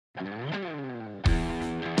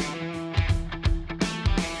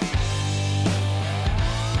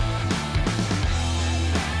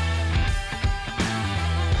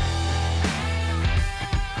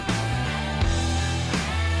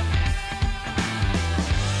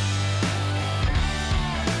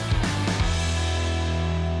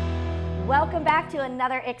welcome back to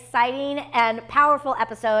another exciting and powerful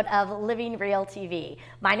episode of Living Real TV.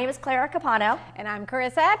 My name is Clara Capano. And I'm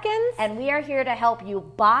Karissa Adkins. And we are here to help you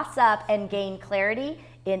boss up and gain clarity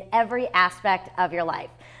in every aspect of your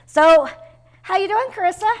life. So, how you doing,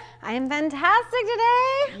 Karissa? I am fantastic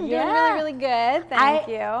today. I'm doing really, really good. Thank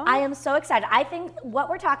you. I am so excited. I think what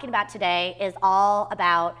we're talking about today is all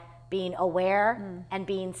about being aware and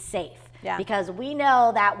being safe. Yeah. Because we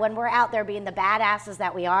know that when we're out there being the badasses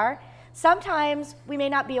that we are, sometimes we may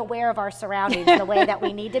not be aware of our surroundings the way that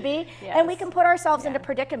we need to be, and we can put ourselves into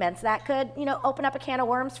predicaments that could, open up a can of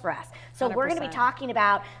worms for us. So 100%. We're going to be talking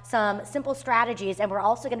about some simple strategies, and we're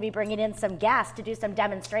also going to be bringing in some guests to do some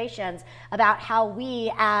demonstrations about how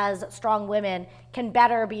we as strong women can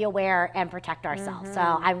better be aware and protect ourselves. So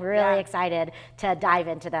I'm really excited to dive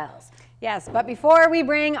into those. Yes, but before we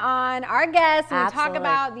bring on our guests and talk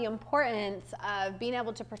about the importance of being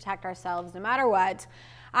able to protect ourselves no matter what,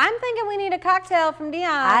 I'm thinking we need a cocktail from Dion.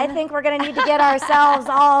 I think we're going to need to get ourselves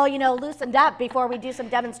all, loosened up before we do some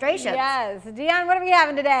demonstrations. Yes. Dion, what are we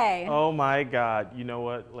having today? Oh my God. You know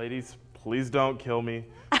what, ladies? Please don't kill me.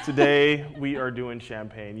 Today we are doing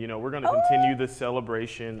champagne. We're going to continue the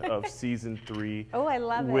celebration of season 3. Oh, I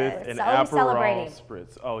love it. With an Aperol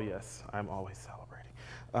spritz. Oh yes, I'm always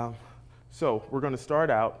celebrating. So we're going to start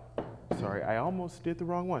out. Sorry, I almost did the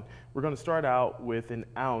wrong one. We're going to start out with an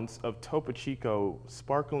ounce of Topo Chico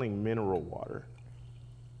sparkling mineral water.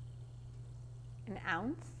 An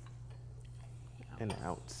ounce? An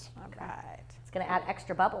ounce. All right. It's going to add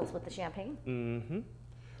extra bubbles with the champagne. Mm-hmm.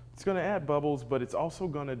 It's going to add bubbles, but it's also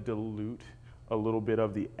going to dilute a little bit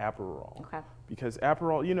of the Aperol. Okay. Because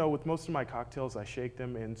Aperol, with most of my cocktails, I shake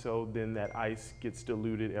them, and so then that ice gets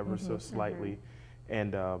diluted ever so slightly.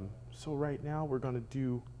 And so right now we're going to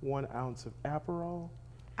do 1 ounce of Aperol.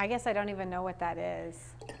 I guess I don't even know what that is.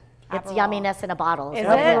 It's yumminess in a bottle. Is it?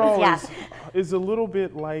 Yes. Is a little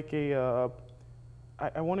bit like a,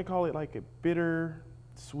 I want to call it like a bitter,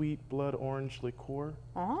 sweet blood orange liqueur.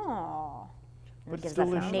 Oh. But it gives us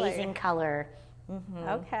an amazing color.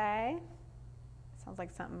 Okay. Sounds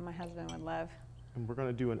like something my husband would love. And we're going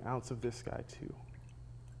to do 1 ounce of this guy too.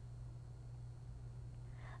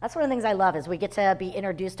 That's one of the things I love is we get to be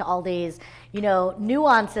introduced to all these,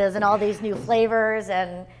 nuances and all these new flavors,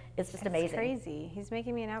 and it's just amazing. It's crazy. He's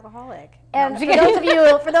making me an alcoholic. And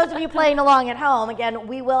for those of you playing along at home, again,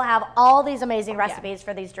 we will have all these amazing recipes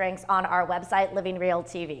for these drinks on our website, Living Real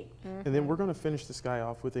TV. And then we're going to finish this guy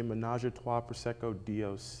off with a Menage a Trois Prosecco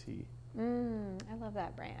DOC. I love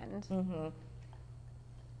that brand.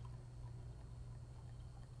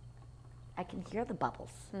 I can hear the bubbles.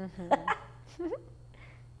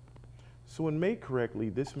 So when made correctly,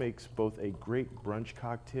 this makes both a great brunch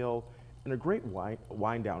cocktail and a great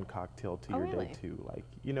wine down cocktail to your day too. Like,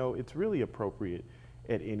 it's really appropriate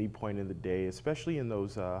at any point in the day, especially in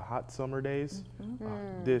those hot summer days.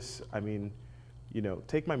 This,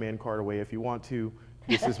 take my man card away if you want to.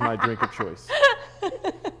 This is my drink of choice.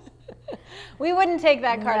 We wouldn't take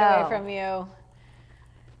that card away from you.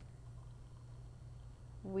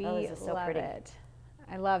 We love it.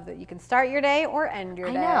 I love that you can start your day or end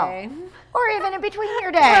your day. Or even in between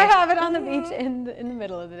your day. Or have it on the beach in the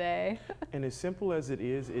middle of the day. And as simple as it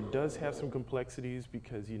is, it does have some complexities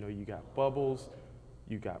because, you got bubbles,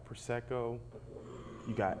 you got Prosecco,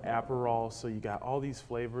 you got Aperol, so you got all these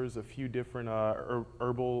flavors, a few different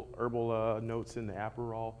herbal notes in the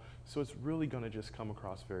Aperol. So it's really going to just come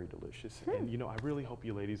across very delicious. And, I really hope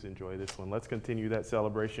you ladies enjoy this one. Let's continue that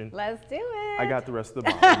celebration. Let's do it. I got the rest of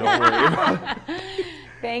the bottle. Don't worry about it.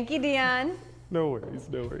 Thank you, Dion. No worries.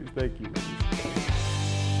 No worries. Thank you.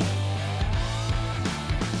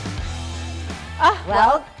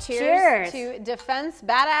 Well, cheers to Defense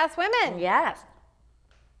Badass Women. Yes.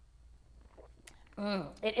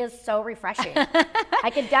 It is so refreshing.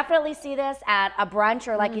 I could definitely see this at a brunch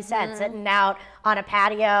or, like you said, sitting out on a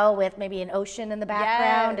patio with maybe an ocean in the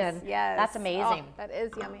background. That's amazing. Oh, that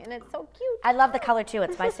is yummy, and it's so cute. I love the color, too.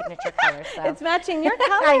 It's my signature color. So. It's matching your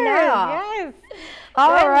color. I know. Yes.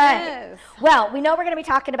 All right. Well, we know we're going to be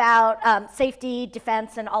talking about safety,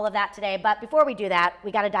 defense, and all of that today. But before we do that,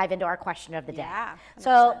 we got to dive into our question of the day. Yeah,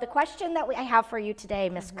 so the question that I have for you today,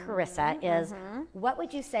 Miss Karissa, is what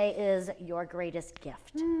would you say is your greatest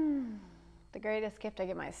gift? The greatest gift I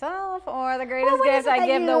give myself, or the greatest gift I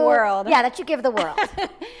give the world? Yeah, that you give the world.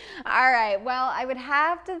 All right. Well, I would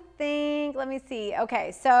have to think. Let me see.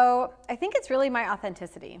 Okay. So I think it's really my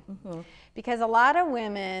authenticity. Because a lot of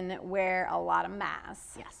women wear a lot of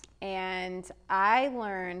masks. Yes. And I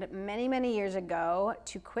learned many, many years ago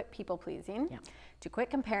to quit people pleasing, to quit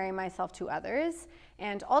comparing myself to others.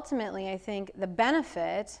 And ultimately, I think the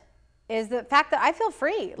benefit is the fact that I feel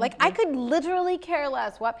free. Like I could literally care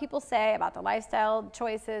less what people say about the lifestyle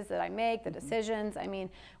choices that I make, the decisions. I mean,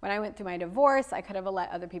 when I went through my divorce, I could have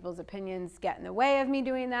let other people's opinions get in the way of me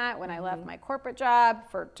doing that. When I left my corporate job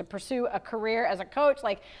to pursue a career as a coach,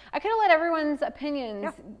 like I could have let everyone's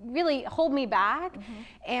opinions really hold me back.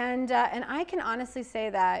 And I can honestly say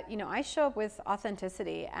that, you know, I show up with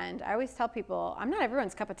authenticity, and I always tell people I'm not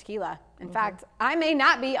everyone's cup of tequila. In fact, I may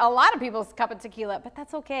not be a lot of people's cup of tequila, but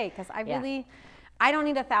that's okay, because I don't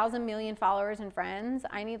need 1,000 million followers and friends.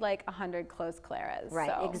 I need like 100 close Claras.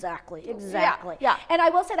 Right, so. exactly. Yeah. And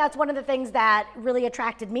I will say that's one of the things that really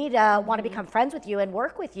attracted me to want to become friends with you and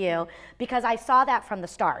work with you, because I saw that from the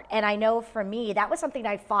start. And I know for me, that was something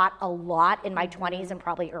I fought a lot in my 20s and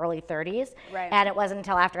probably early 30s. Right. And it wasn't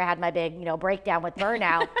until after I had my big, you know, breakdown with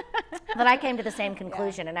burnout that I came to the same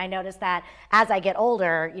conclusion. And I noticed that as I get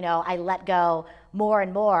older, you know, I let go more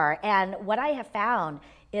and more. And what I have found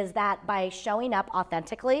is that by showing up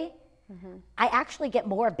authentically, I actually get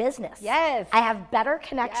more business. Yes. I have better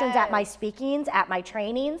connections at my speakings, at my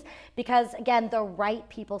trainings, because again, the right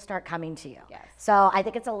people start coming to you. Yes. So I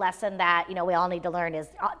think it's a lesson that, you know, we all need to learn is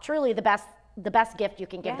truly the best gift you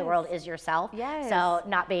can give the world is yourself. Yes. So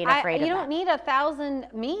not being afraid of that. You don't need 1,000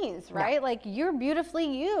 me's, right? No. Like you're beautifully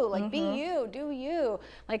you. Like be you, do you.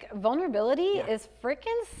 Like vulnerability is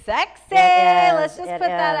freaking sexy. Let's just put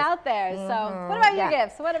that out there. So what about your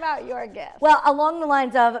gifts? What about your gifts? Well, along the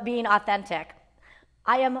lines of being authentic,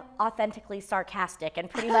 I am authentically sarcastic in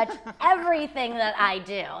pretty much everything that I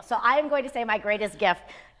do. So I am going to say my greatest gift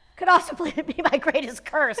could also be my greatest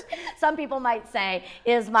curse, some people might say,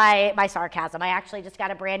 is my sarcasm. I actually just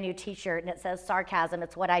got a brand new t-shirt and it says sarcasm,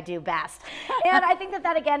 it's what I do best. And I think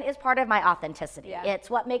that again is part of my authenticity. Yeah.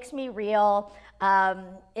 It's what makes me real.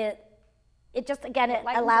 It just, again, it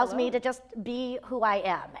allows me to just be who I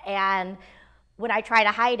am. And when I try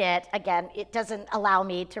to hide it, again, it doesn't allow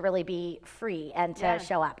me to really be free and to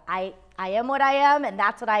show up. I am what I am, and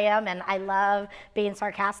that's what I am, and I love being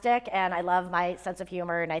sarcastic, and I love my sense of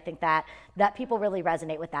humor, and I think that people really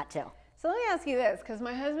resonate with that too. So let me ask you this, because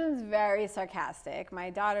my husband's very sarcastic,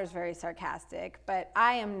 my daughter's very sarcastic, but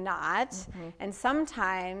I am not. And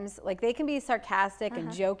sometimes, like, they can be sarcastic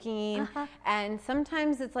and joking, and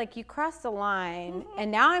sometimes it's like you crossed a line,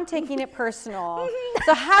 and now I'm taking it personal.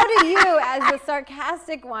 So how do you, as the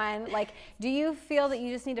sarcastic one, like, do you feel that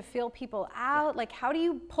you just need to feel people out? Like, how do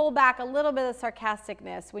you pull back a little bit of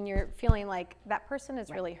sarcasticness when you're feeling like that person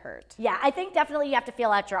is really hurt? Yeah, I think definitely you have to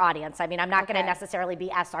feel out your audience. I mean, I'm not going to necessarily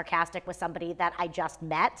be as sarcastic with somebody that I just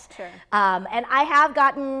met. Sure. And I have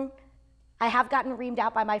gotten reamed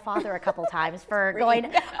out by my father a couple times for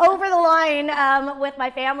going over the line with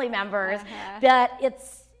my family members. But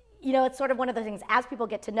it's, you know, it's sort of one of the things, as people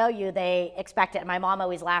get to know you, they expect it. And my mom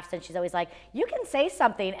always laughs, and she's always like, you can say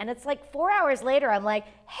something. And it's like 4 hours later, I'm like,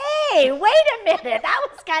 hey, wait a minute, that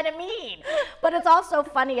was kind of mean. But it's also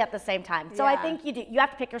funny at the same time. So I think you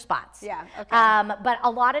have to pick your spots. Yeah, okay. But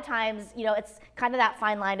a lot of times, you know, it's kind of that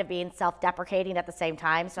fine line of being self-deprecating at the same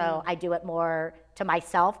time. So I do it more to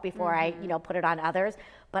myself before I, you know, put it on others.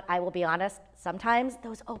 But I will be honest, sometimes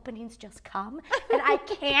those openings just come and I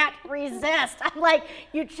can't resist. I'm like,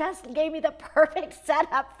 you just gave me the perfect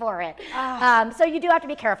setup for it. So you do have to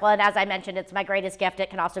be careful. And as I mentioned, it's my greatest gift. It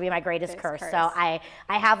can also be my greatest curse. So I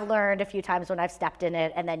have learned a few times when I've stepped in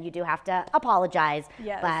it, and then you do have to apologize.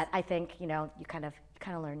 Yes. But I think, you know, you kind of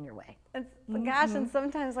learn your way. Gosh, and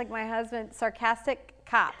sometimes like my husband, sarcastic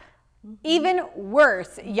cop. Even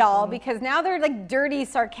worse, y'all, because now they're like dirty,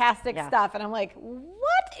 sarcastic stuff, and I'm like,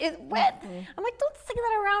 I'm like, don't say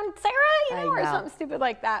that around Sarah, you know, or something stupid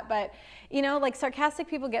like that. But you know, like sarcastic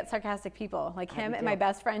people get sarcastic people. Like him and my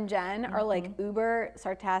best friend Jen are like uber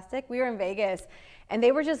sarcastic. We were in Vegas, and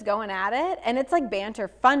they were just going at it, and it's like banter,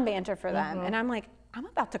 fun banter for them, and I'm like, I'm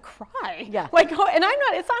about to cry. Yeah. Like, and I'm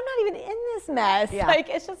not even in this mess. Yeah. Like,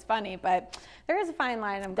 it's just funny, but there is a fine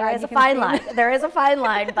line. I'm glad there is a fine line. There is a fine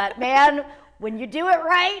line, but man, when you do it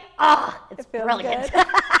right, it's brilliant.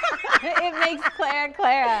 It makes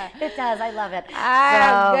Clara. It does. I love it.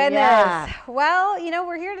 Goodness. Yeah. Well, you know,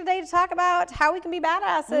 we're here today to talk about how we can be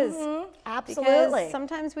badasses. Absolutely. Because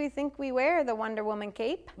sometimes we think we wear the Wonder Woman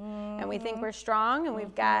cape, and we think we're strong, and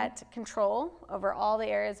we've got control over all the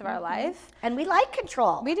areas of our life. And we like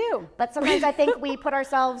control. We do. But sometimes I think we put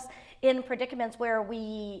ourselves in predicaments where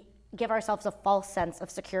we give ourselves a false sense of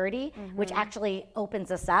security, which actually opens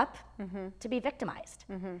us up to be victimized.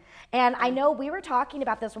 And I know we were talking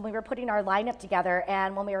about this when we were putting our lineup together,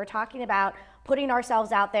 and when we were talking about putting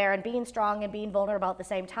ourselves out there and being strong and being vulnerable at the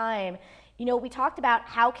same time, we talked about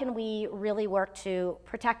how can we really work to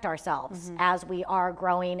protect ourselves as we are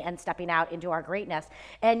growing and stepping out into our greatness.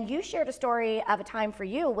 And you shared a story of a time for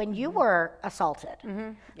you when you were assaulted.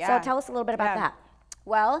 So tell us a little bit about that.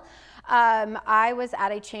 Well, I was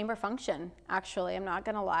at a chamber function, actually, I'm not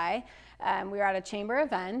gonna lie. We were at a chamber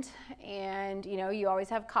event, and you always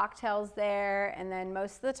have cocktails there, and then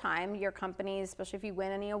most of the time your companies, especially if you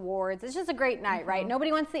win any awards, it's just a great night, right?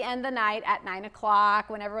 Nobody wants to end the night at 9 o'clock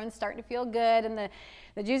when everyone's starting to feel good and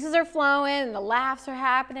the juices are flowing and the laughs are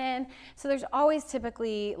happening. So there's always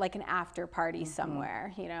typically like an after party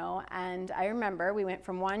somewhere, and I remember we went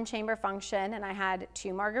from one chamber function and I had 2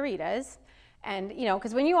 margaritas. And,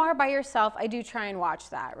 because when you are by yourself, I do try and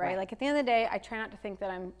watch that, right? Like at the end of the day, I try not to think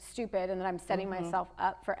that I'm stupid and that I'm setting myself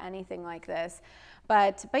up for anything like this.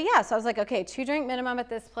 But yeah, so I was like, okay, 2 drink minimum at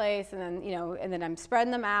this place. And then, and then I'm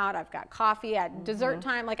spreading them out. I've got coffee at dessert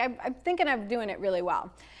time. Like I'm thinking I'm doing it really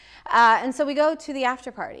well. And so we go to the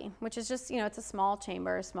after party, which is just, it's a small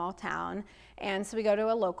chamber, a small town. And so we go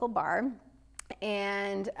to a local bar,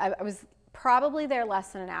 and I was probably there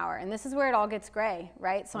less than an hour. And this is where it all gets gray,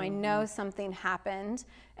 right? So I know something happened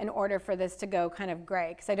in order for this to go kind of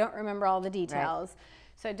gray, because I don't remember all the details.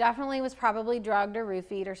 So I definitely was probably drugged or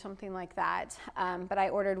roofied or something like that. But I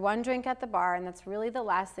ordered 1 drink at the bar, and that's really the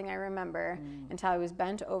last thing I remember until I was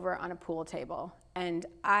bent over on a pool table. And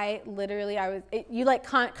you like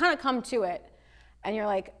kind of come to it, and you're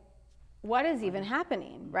like, what is even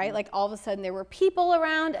happening, right? Like all of a sudden there were people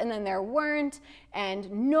around, and then there weren't, and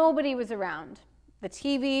nobody was around. The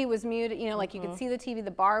TV was muted, like you could see the TV,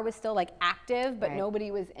 the bar was still like active, but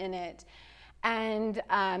nobody was in it. And,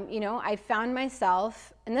 I found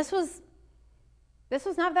myself, and this was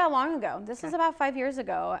not that long ago. This was about 5 years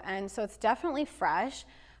ago. And so it's definitely fresh.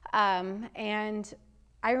 And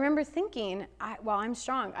I remember thinking, well, I'm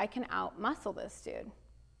strong. I can out-muscle this dude.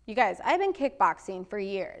 You guys, I've been kickboxing for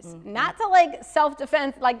years, not to like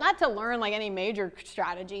self-defense, like not to learn like any major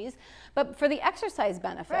strategies, but for the exercise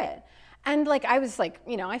benefit. And like, I was like,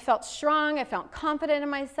 I felt strong, I felt confident in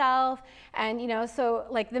myself. And, so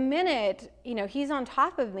like the minute, he's on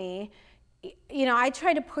top of me, I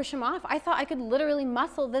tried to push him off. I thought I could literally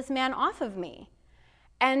muscle this man off of me.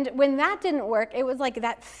 And when that didn't work, it was like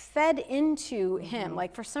that fed into him.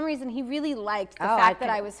 Like for some reason, he really liked the fact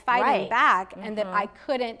that I was fighting back and that I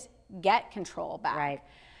couldn't get control back.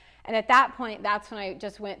 And at that point, that's when I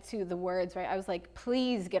just went to the words, right? I was like,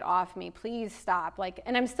 please get off me, please stop. Like,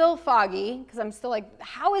 and I'm still foggy because I'm still like,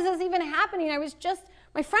 how is this even happening?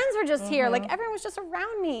 My friends were just here. Like everyone was just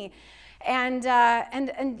around me. And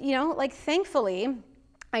like thankfully,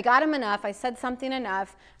 I got him enough, I said something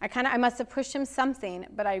enough, I must have pushed him something,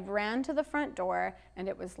 but I ran to the front door and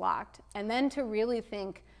it was locked. And then to really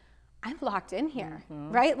think, I'm locked in here,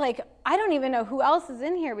 right? Like, I don't even know who else is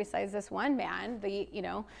in here besides this one man.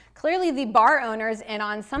 Clearly the bar owner's in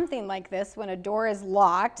on something like this when a door is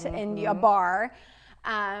locked in a bar.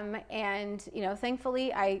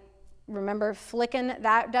 Thankfully I remember flicking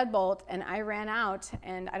that deadbolt and I ran out,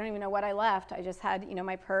 and I don't even know what I left. I just had,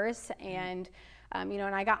 my purse and and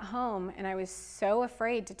I got home and I was so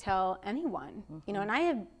afraid to tell anyone,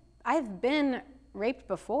 and I've been raped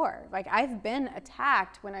before. Like I've been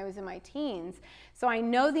attacked when I was in my teens. So I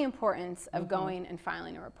know the importance of going and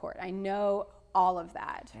filing a report. I know all of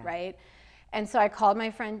that, right? And so I called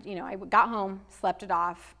my friend, I got home, slept it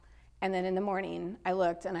off. And then in the morning I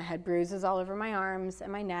looked and I had bruises all over my arms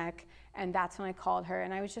and my neck. And that's when I called her,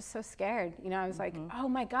 and I was just so scared. I was like, oh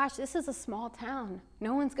my gosh, this is a small town.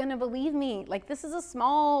 No one's gonna believe me. Like, this is a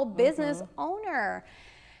small business owner.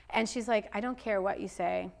 And she's like, I don't care what you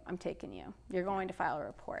say, I'm taking you. You're going to file a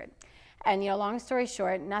report. And long story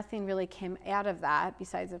short, nothing really came out of that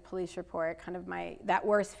besides a police report. Kind of that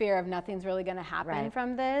worst fear of nothing's really gonna happen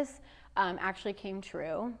from this actually came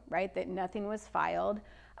true, right? That nothing was filed.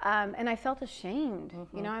 And I felt ashamed.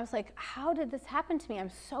 I was like, how did this happen to me? I'm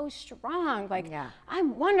so strong. Like,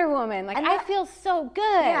 I'm Wonder Woman. Like, I feel so good.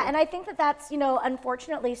 Yeah, and I think that's,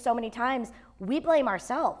 unfortunately, so many times we blame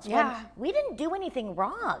ourselves. When we didn't do anything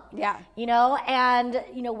wrong. And,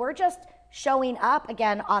 we're just showing up,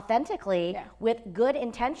 again, authentically with good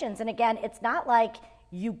intentions. And again, it's not like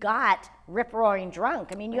you got rip-roaring drunk.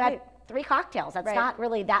 I mean, you had 3 cocktails. That's not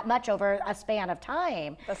really that much over a span of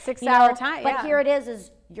time. A 6-hour time, But here it is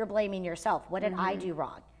you're blaming yourself. What did I do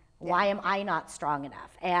wrong? Why am I not strong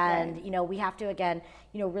enough? And, we have to, again,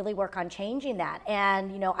 really work on changing that.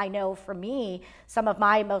 And, I know for me, some of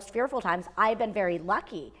my most fearful times, I've been very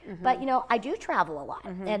lucky. But, I do travel a lot.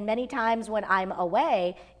 And many times when I'm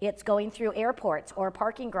away, it's going through airports or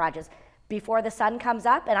parking garages. before the sun comes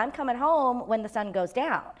up, and I'm coming home when the sun goes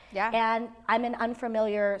down. Yeah. And I'm in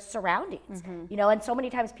unfamiliar surroundings, you know, and so many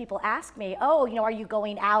times people ask me, oh, you know, are you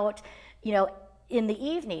going out, you know, in the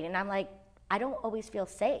evening? And I'm like, I don't always feel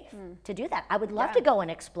safe to do that. I would love to go and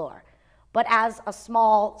explore. But as a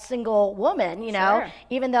small single woman, you know,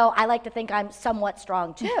 even though I like to think I'm somewhat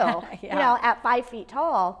strong too, you know, at 5 feet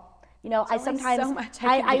tall, you know, I sometimes, so much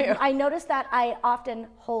I notice that I often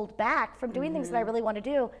hold back from doing things that I really want to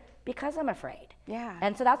do because I'm afraid. Yeah.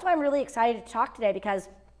 And so that's why I'm really excited to talk today, because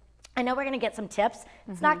I know we're going to get some tips.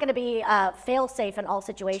 It's not going to be fail-safe in all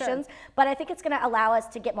situations, but I think it's going to allow us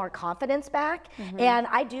to get more confidence back. And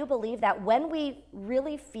I do believe that when we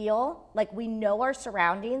really feel like we know our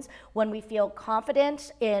surroundings, when we feel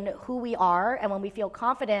confident in who we are, and when we feel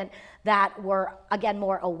confident that we're, again,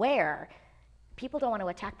 more aware, people don't want to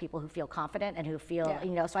attack people who feel confident and who feel,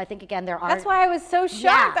 you know, so I think, again, there are... That's why I was so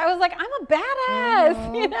shocked. I was like, I'm a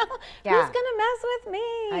badass, you know? Who's going to mess with me?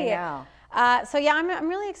 I know. So yeah, I'm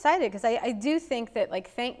really excited, because I do think that, like,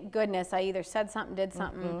 thank goodness I either said something, did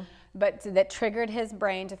something, but that triggered his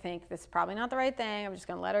brain to think, this is probably not the right thing. I'm just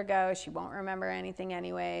going to let her go. She won't remember anything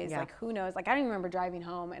anyways. Like, who knows? Like, I don't even remember driving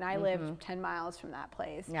home, and I live 10 miles from that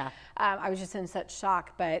place. I was just in such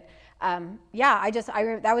shock. But yeah,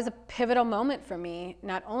 that was a pivotal moment for me,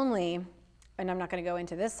 not only, and I'm not going to go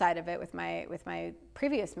into this side of it with my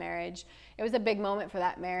previous marriage. It was a big moment for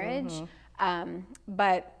that marriage.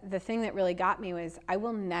 But the thing that really got me was, I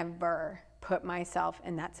will never put myself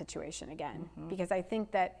in that situation again, because I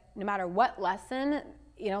think that no matter what lesson,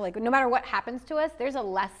 you know, like, no matter what happens to us, there's a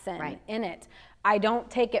lesson in it. I don't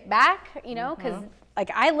take it back, you know, because like,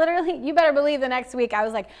 I literally, you better believe the next week I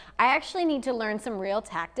was like, I actually need to learn some real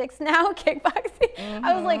tactics now, kickboxing.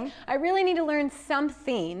 I was like, I really need to learn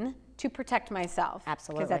something to protect myself.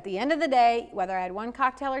 Absolutely. Because at the end of the day, whether I had 1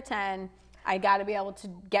 cocktail or 10, I got to be able to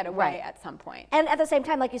get away at some point. And at the same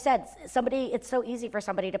time, like you said, it's so easy for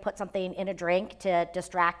somebody to put something in a drink to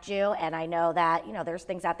distract you. And I know that, you know, there's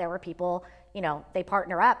things out there where people, you know, they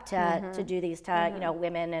partner up to do these to, you know,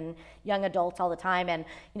 women and young adults all the time. And,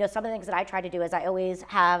 you know, some of the things that I try to do is I always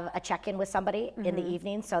have a check-in with somebody in the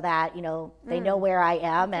evening, so that, you know, they know where I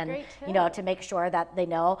am. That's and, you know, to make sure that they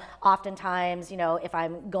know. Oftentimes, you know, if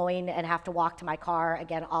I'm going and have to walk to my car,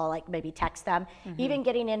 again, I'll, like, maybe text them. Even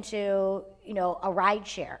getting into, you know, a ride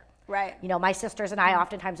share. Right. You know, my sisters and I,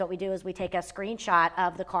 oftentimes what we do is we take a screenshot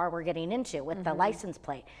of the car we're getting into with the license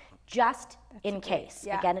plate, just in case.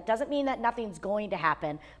 Again, it doesn't mean that nothing's going to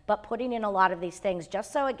happen, but putting in a lot of these things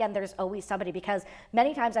just so, again, there's always somebody, because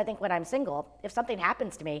many times I think when I'm single, if something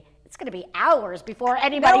happens to me, it's going to be hours before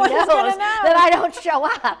anybody knows that I don't show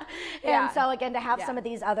up. And so, again, to have some of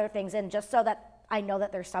these other things in, just so that I know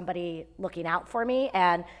that there's somebody looking out for me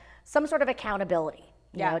and some sort of accountability.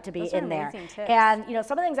 You know, to be in there. Tips. And, you know,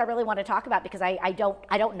 some of the things I really want to talk about, because I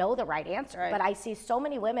don't know the right answer, but I see so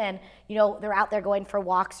many women, you know, they're out there going for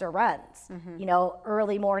walks or runs, you know,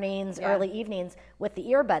 early mornings, early evenings with the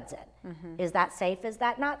earbuds in. Is that safe? Is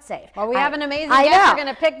that not safe? Well, we have an amazing guest we're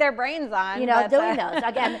going to pick their brains on. You know, doing those.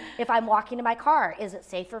 Again, if I'm walking to my car, is it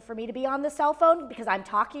safer for me to be on the cell phone because I'm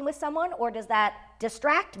talking with someone, or does that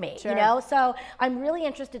distract me? You know, so I'm really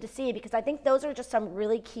interested to see, because I think those are just some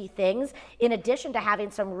really key things, in addition to having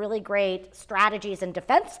some really great strategies and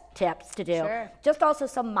defense tips to do, just also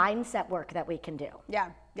some mindset work that we can do.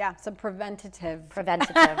 Yeah, some preventative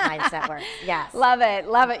mindset work. Yes. Love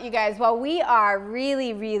it, you guys. Well, we are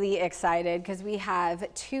really, really excited, because we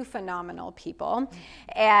have 2 phenomenal people.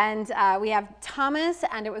 And we have Thomas,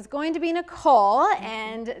 and it was going to be Nicole.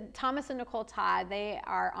 And Thomas and Nicole Todd, they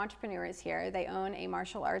are entrepreneurs here. They own a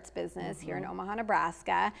martial arts business here in Omaha,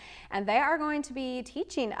 Nebraska. And they are going to be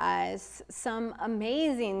teaching us some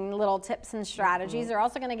amazing little tips and strategies. They're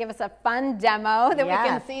also going to give us a fun demo that we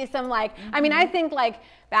can see some, like, I mean, I think, like,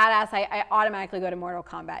 badass, I automatically go to Mortal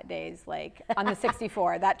Kombat days, like on the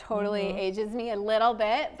 64. That totally ages me a little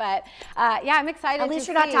bit, but yeah, I'm excited. At least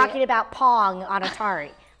you're not talking about Pong on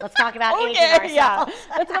Atari. Let's talk about aging ourselves. Yeah.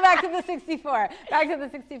 Let's go back to the 64.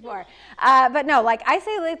 But no, like I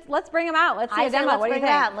say, let's bring them out. Let's see a demo. What do you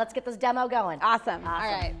think? Let's get this demo going. Awesome. All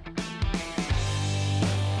right.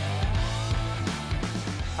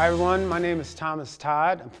 Hi everyone, my name is Thomas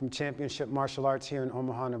Todd. I'm from Championship Martial Arts here in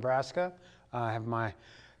Omaha, Nebraska. I have my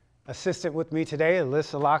assistant with me today,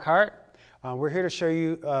 Alyssa Lockhart. We're here to show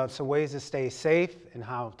you some ways to stay safe and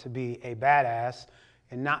how to be a badass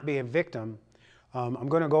and not be a victim. I'm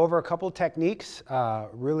going to go over a couple techniques,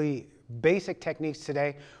 really basic techniques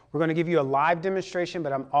today. We're going to give you a live demonstration,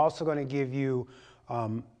 but I'm also going to give you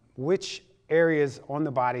which areas on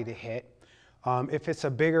the body to hit. If it's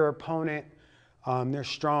a bigger opponent, they're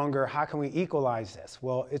stronger. How can we equalize this?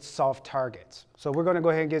 Well, it's soft targets. So we're going to go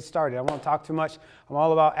ahead and get started. I won't talk too much. I'm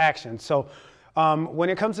all about action. So when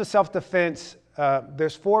it comes to self-defense,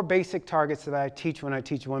 there's 4 basic targets that I teach when I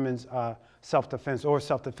teach women's self-defense or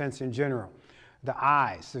self-defense in general. The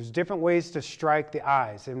eyes. There's different ways to strike the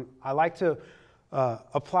eyes. And I like to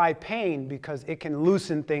apply pain because it can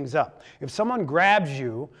loosen things up. If someone grabs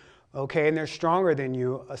you, okay, and they're stronger than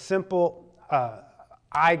you, a simple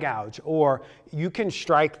eye gouge, or you can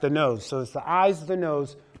strike the nose. So it's the eyes, the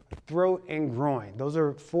nose, throat, and groin. Those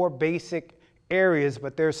are 4 basic areas,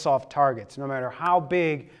 but they're soft targets. No matter how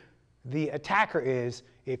big the attacker is,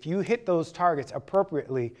 if you hit those targets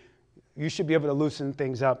appropriately, you should be able to loosen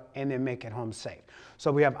things up and then make it home safe.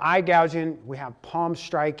 So we have eye gouging, we have palm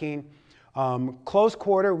striking. Close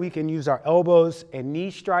quarter, we can use our elbows and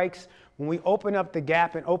knee strikes. When we open up the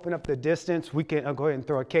gap and open up the distance, we can go ahead and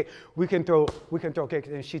throw a kick. We can throw kicks,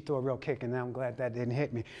 and she threw a real kick, and I'm glad that didn't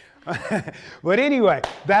hit me. But anyway,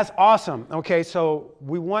 that's awesome. Okay, so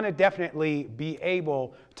we want to definitely be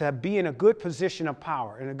able to be in a good position of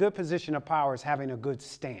power. And a good position of power is having a good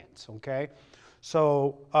stance, okay?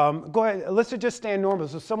 So go ahead, let's just stand normal.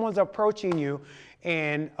 So someone's approaching you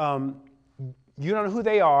and you don't know who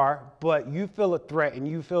they are, but you feel a threat and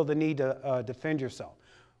you feel the need to defend yourself.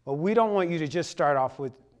 But we don't want you to just start off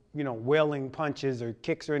with, wailing punches or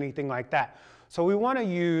kicks or anything like that. So we want to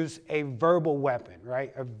use a verbal weapon,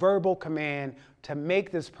 right? A verbal command to make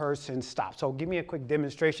this person stop. So give me a quick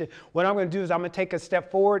demonstration. What I'm going to do is I'm going to take a step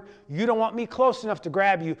forward. You don't want me close enough to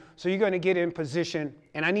grab you, so you're going to get in position.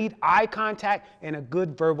 And I need eye contact and a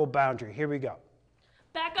good verbal boundary. Here we go.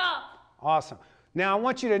 Back up. Awesome. Now I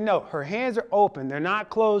want you to note her hands are open. They're not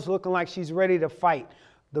closed, looking like she's ready to fight.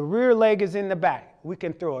 The rear leg is in the back. We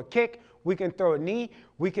can throw a kick. We can throw a knee.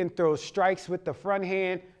 We can throw strikes with the front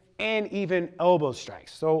hand, and even elbow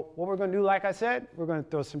strikes. So what we're going to do, like I said, we're going to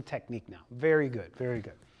throw some technique now. Very good, very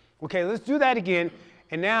good. Okay, let's do that again.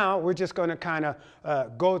 And now we're just going to kind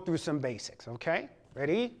of go through some basics, okay?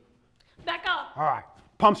 Ready? Back up. All right,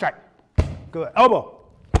 pump strike. Good. Elbow.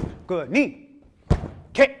 Good. Knee.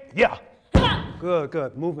 Kick. Yeah. Good,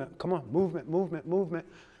 good. Movement. Come on. Movement, movement, movement.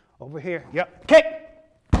 Over here. Yep. Kick.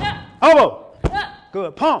 Elbow.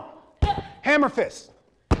 Good. Palm. Hammer fist.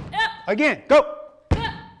 Again. Go.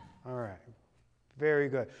 All right, very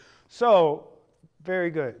good. So, very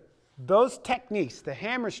good. Those techniques, the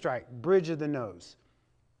hammer strike, bridge of the nose,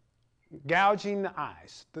 gouging the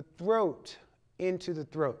eyes, the throat, into the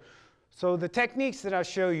throat. So the techniques that I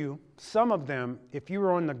show you, some of them, if you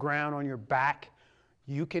were on the ground on your back,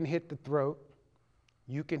 you can hit the throat,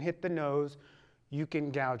 you can hit the nose, you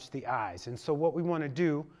can gouge the eyes. And so what we want to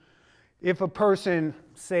do, if a person,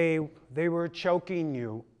 say they were choking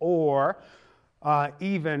you, or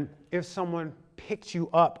even if someone picked you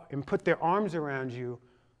up and put their arms around you,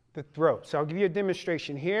 the throat. So I'll give you a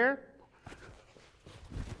demonstration here.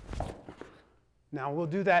 Now we'll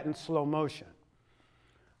do that in slow motion.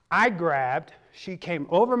 I grabbed, she came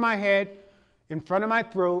over my head, in front of my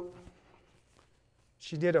throat.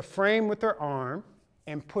 She did a frame with her arm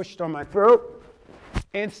and pushed on my throat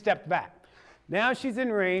and stepped back. Now she's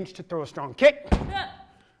in range to throw a strong kick.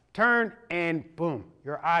 Turn, and boom,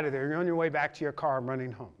 you're out of there. You're on your way back to your car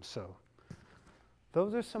running home. So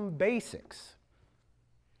those are some basics.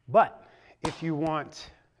 But if you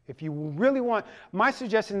really want, my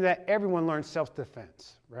suggestion is that everyone learns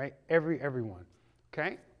self-defense, right? Everyone,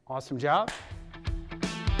 okay? Awesome job.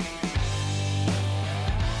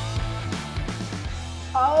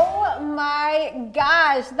 Oh my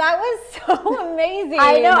gosh, that was so amazing.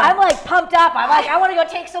 I know, I'm like pumped up. I'm like, I want to go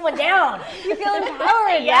take someone down. You feel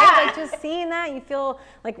empowered, Yeah. right? Like just seeing that, you feel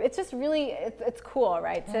like it's just really, it's cool,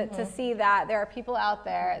 right? To see that there are people out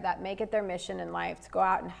there that make it their mission in life to go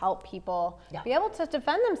out and help people be able to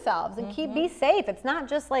defend themselves and be safe. It's not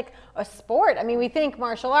just like a sport. I mean, we think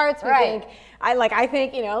martial arts, we think, I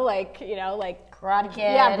think, Karate Kid.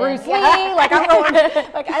 Yeah, Bruce Lee. Like I'm going,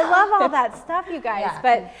 like I love all that stuff, you guys. Yeah.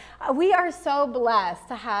 But we are so blessed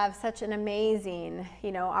to have such an amazing,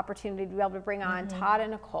 opportunity to be able to bring on Todd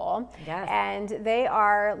and Nicole. Yes. And they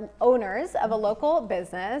are owners of a local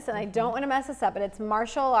business, and I don't want to mess this up, but it's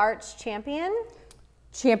Martial Arts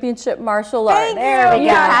Championship Martial Arts. There we go. You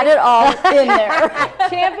had it all in there.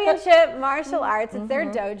 Championship Martial Arts. It's their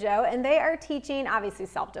dojo, and they are teaching, obviously,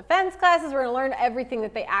 self-defense classes. We're going to learn everything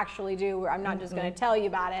that they actually do. I'm not just going to tell you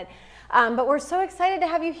about it. But we're so excited to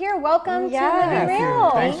have you here. Welcome to Living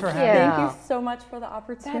Real. Thanks for having me. Thank you so much for the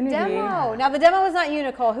opportunity. That demo. Now, the demo was not you,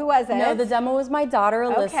 Nicole. Who was it? No, the demo was my daughter,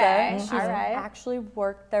 Alyssa. Okay. She's All right. actually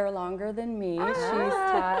worked there longer than me. She's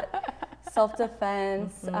taught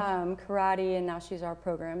self-defense, karate, and now she's our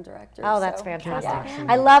program director. Oh, that's so, fantastic. yeah.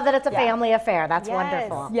 I love that it's a family affair. That's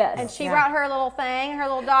wonderful. Yes. And she brought her little thing, her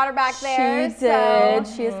little daughter back there. She did.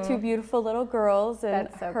 She has two beautiful little girls, and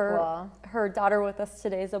That's so her daughter with us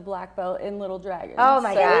today is a black belt in Little Dragons. Oh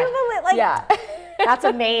my God. Like, Yeah. That's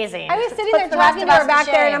amazing. I was sitting Puts there the rest talking of to her us back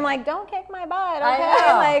to there, and shame. I'm like, "Don't kick my butt, I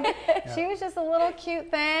okay?" know. Like, she was just a little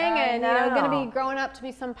cute thing, and going to be growing up to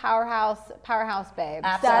be some powerhouse babe.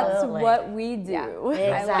 That's Absolutely. what we do.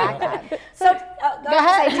 Exactly. So, go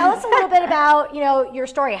ahead. Tell us a little bit about your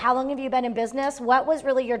story. How long have you been in business? What was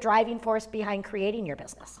really your driving force behind creating your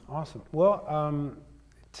business? Awesome. Well,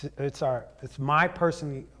 it's my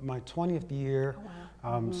 20th year.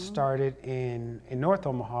 Started in North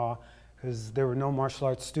Omaha because there were no martial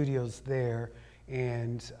arts studios there,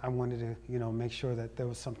 and I wanted to make sure that there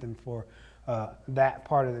was something for that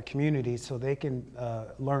part of the community so they can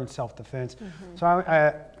learn self-defense. So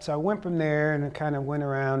I went from there and kind of went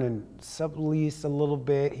around and subleased a little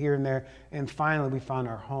bit here and there, and finally we found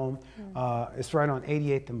our home. It's right on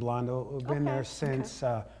 88th and Blondo. We've been there since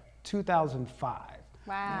 2005.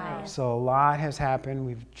 Wow. Nice. So a lot has happened.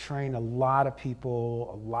 We've trained a lot of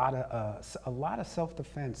people, a lot of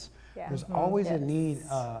self-defense. Yeah. There's always a need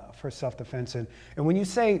for self-defense, and when you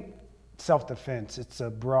say self-defense, it's a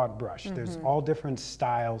broad brush. There's all different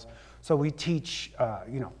styles. So we teach,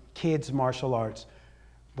 kids martial arts,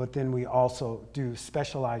 but then we also do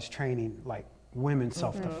specialized training like women's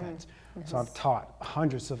self-defense. So I've taught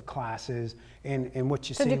hundreds of classes, and what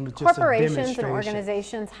you So see do was just a corporations and demonstration.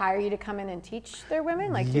 organizations hire you to come in and teach their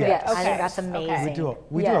women? Like, Yes. I think that's amazing.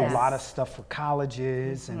 We do a lot of stuff for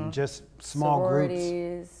colleges and just small groups.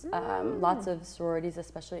 Sororities, lots of sororities,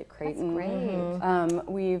 especially at Creighton. That's great.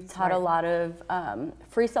 We've taught a lot of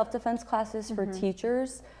free self-defense classes for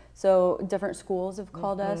teachers. So different schools have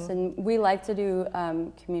called us, and we like to do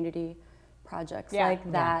community projects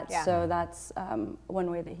like that. Yeah. So that's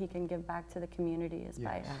one way that he can give back to the community is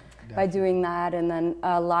by doing that, and then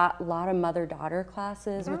a lot of mother-daughter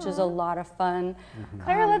classes, which is a lot of fun.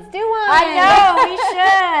 Clara, let's do one. I know, we should.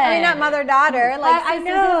 I mean, not mother-daughter. Like, I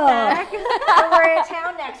know. When we're in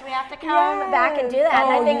town next, we have to come back and do that.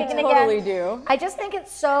 Oh, and I think you totally do. I just think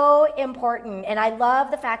it's so important, and I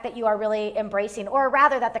love the fact that you are really embracing, or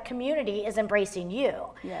rather that the community is embracing you.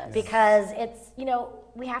 Yes. Because it's,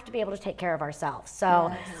 we have to be able to take care of ourselves.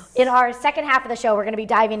 So in our second half of the show, we're going to be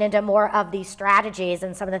diving into more of these strategies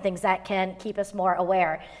and some of the things that can keep us more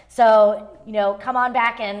aware. So, come on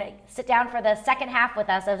back and sit down for the second half with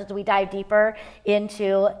us as we dive deeper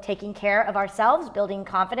into taking care of ourselves, building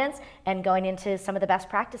confidence, and going into some of the best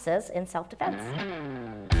practices in self-defense.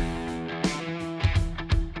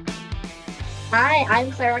 Hi,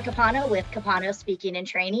 I'm Clara Capano with Capano Speaking and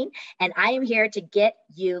Training, and I am here to get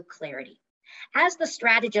you clarity. As the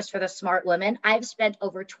strategist for the Smart Woman, I've spent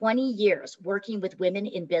over 20 years working with women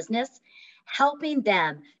in business, helping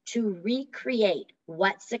them to recreate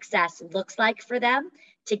what success looks like for them,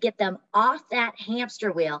 to get them off that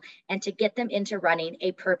hamster wheel and to get them into running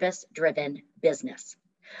a purpose-driven business.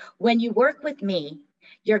 When you work with me,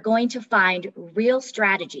 you're going to find real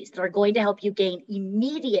strategies that are going to help you gain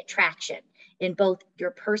immediate traction in both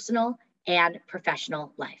your personal and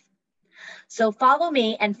professional life. So follow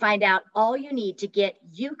me and find out all you need to get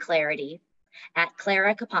you clarity at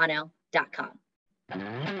claracapano.com.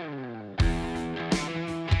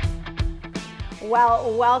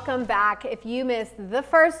 Well, welcome back. If you missed the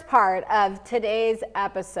first part of today's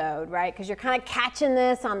episode, right, because you're kind of catching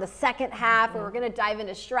this on the second half where we're going to dive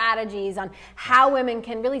into strategies on how women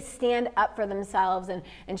can really stand up for themselves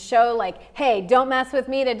and show like, hey, don't mess with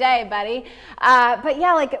me today, buddy. But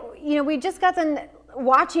yeah, we just got done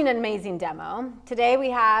watching an amazing demo. Today we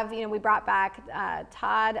have, we brought back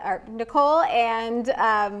Nicole and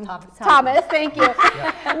Thomas. Thank you.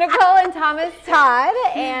 Nicole and Thomas Todd,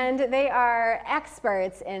 and they are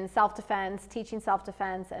experts in self-defense, teaching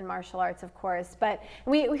self-defense and martial arts, of course. But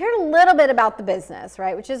we heard a little bit about the business,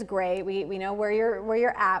 right, which is great. We know where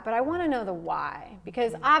you're at, but I want to know the why,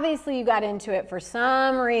 because obviously you got into it for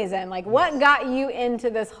some reason. Like, what got you into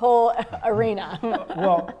this whole arena?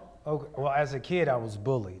 Well, as a kid, I was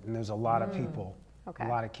bullied, and there's a lot of people, Okay. a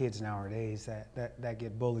lot of kids nowadays that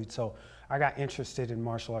get bullied. So I got interested in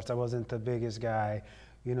martial arts. I wasn't the biggest guy,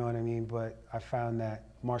 you know what I mean? But I found that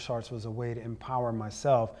martial arts was a way to empower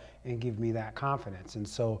myself and give me that confidence. And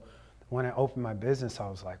so when I opened my business, I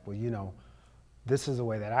was like, well, this is a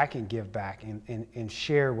way that I can give back and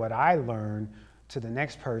share what I learned to the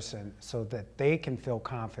next person so that they can feel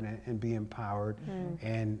confident and be empowered.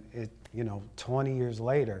 And 20 years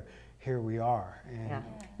later, here we are. And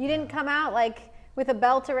You didn't come out like with a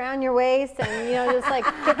belt around your waist and, you know, just like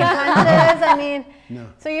kicking punches? I mean,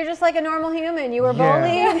 so you're just like a normal human. You were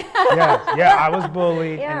bullied? Yeah, I was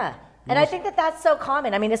bullied. Yeah. And I think that that's so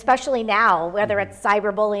common. I mean, especially now, whether it's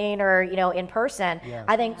cyberbullying or, you know, in person,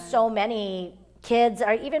 I think so many kids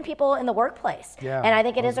or even people in the workplace. And I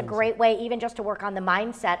think it is a great way even just to work on the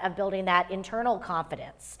mindset of building that internal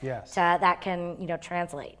confidence that can, you know,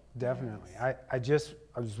 translate. Definitely. I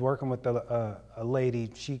was working with a lady,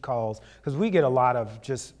 she calls, because we get a lot of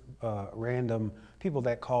just random people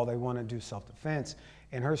that call, they want to do self-defense.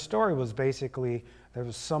 And her story was basically, there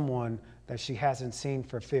was someone that she hasn't seen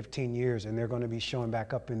for 15 years and they're going to be showing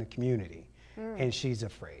back up in the community. And she's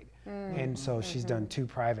afraid. And so she's done 2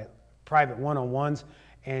 private one-on-ones,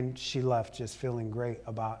 and she left just feeling great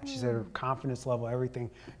about, she said her confidence level,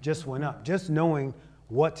 everything just went up, just knowing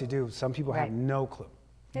what to do. Some people have no clue.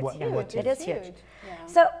 It's huge. It is huge.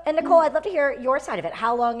 So, and Nicole, I'd love to hear your side of it.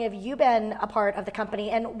 How long have you been a part of the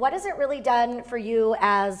company, and what has it really done for you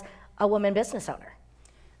as a woman business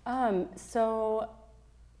owner? So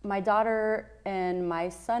my daughter and my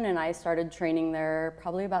son and I started training there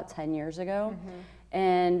probably about 10 years ago.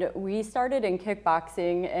 And we started in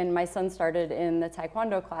kickboxing, and my son started in the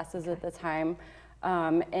taekwondo classes at the time.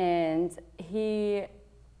 And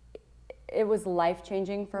it was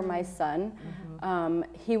life-changing for my son.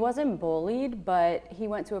 He wasn't bullied, but he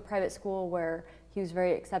went to a private school where he was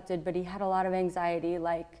very accepted, but he had a lot of anxiety,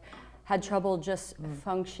 like had trouble just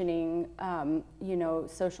functioning, you know,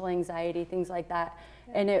 social anxiety, things like that.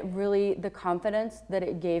 And it really, the confidence that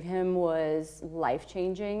it gave him was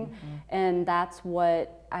life-changing. And that's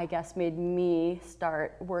what I guess made me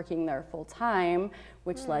start working there full-time,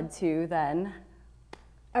 which led to then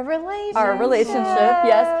a relationship. Our relationship,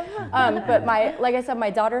 yes. But like I said, my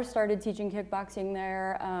daughter started teaching kickboxing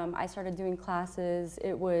there. I started doing classes.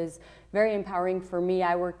 It was very empowering for me.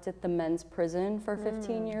 I worked at the men's prison for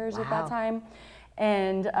 15 years at that time.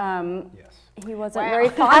 And he wasn't very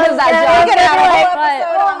fond of that job.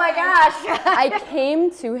 Oh my gosh. I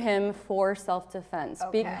came to him for self-defense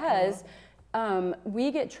because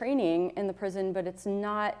we get training in the prison, but it's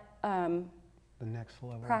not the next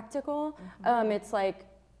level practical. It's like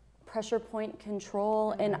pressure point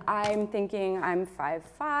control, and I'm thinking I'm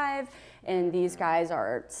 5'5", and these guys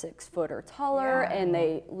are 6 foot or taller, and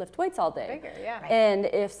they lift weights all day. Bigger, And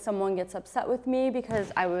if someone gets upset with me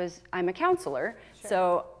because I'm a counselor,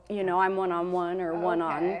 so you know I'm one-on-one or one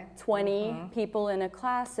on 20 people in a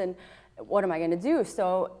class, and what am I going to do?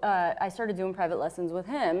 So I started doing private lessons with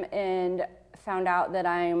him, and found out that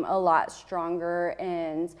I'm a lot stronger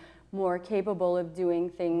and more capable of doing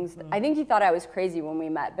things. I think he thought I was crazy when we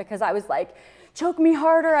met because I was like, choke me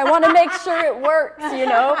harder, I want to make sure it works, you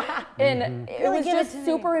know? And it was just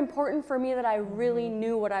super important for me that I really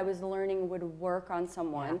knew what I was learning would work on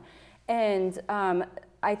someone. And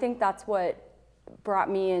I think that's what brought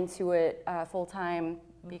me into it full-time,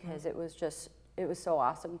 because it was so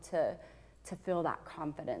awesome to feel that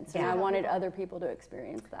confidence. And I wanted other people to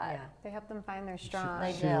experience that. They help them find their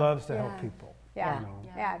strong. She loves to help people. You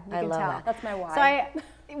I can love tell. that. That's my why.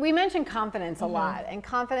 So we mentioned confidence a lot, and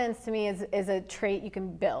confidence to me is a trait you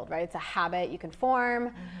can build, right? It's a habit you can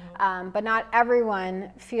form, but not everyone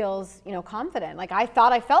feels, you know, confident. Like I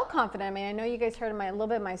thought I felt confident. I mean, I know you guys heard a little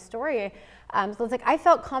bit of my story. So it's like I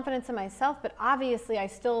felt confidence in myself, but obviously I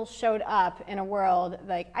still showed up in a world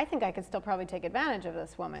like I think I could still probably take advantage of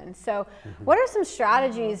this woman. So what are some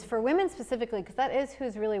strategies for women specifically, because that is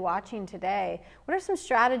who's really watching today, what are some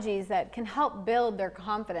strategies that can help build their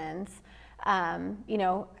confidence? You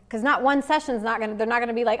know, because not one session's they're not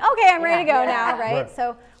gonna be like, okay, I'm ready to go now, right?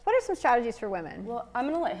 So what are some strategies for women? Well, I'm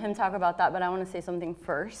gonna let him talk about that, but I wanna say something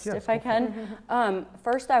first, if I can.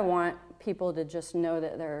 First, I want people to just know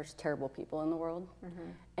that there's terrible people in the world,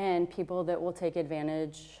 and people that will take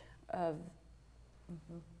advantage of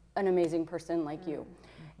an amazing person like you.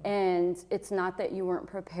 And it's not that you weren't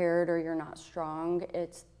prepared or you're not strong,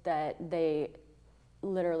 it's that they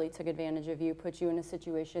literally took advantage of you, put you in a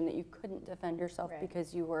situation that you couldn't defend yourself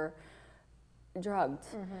because you were drugged.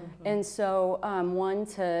 And so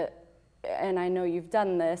and I know you've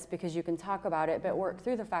done this because you can talk about it, but work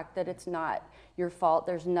through the fact that it's not your fault.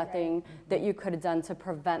 There's nothing that you could have done to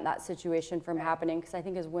prevent that situation from happening. Because I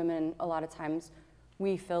think as women, a lot of times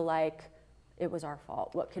we feel like it was our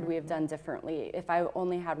fault. What could we have done differently? If I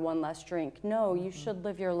only had one less drink. No, you should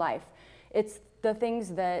live your life. It's the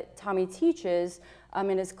things that Tommy teaches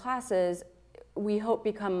in his classes, we hope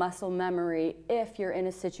become muscle memory if you're in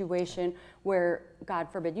a situation where, God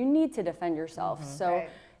forbid, you need to defend yourself. So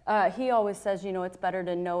he always says, you know, it's better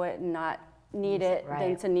to know it and not need it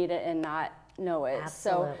than to need it and not know it.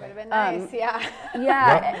 Absolutely. Would have been nice, yeah.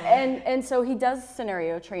 Yeah, and so he does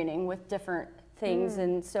scenario training with different things,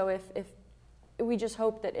 and so if we just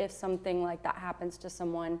hope that if something like that happens to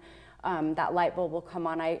someone, that light bulb will come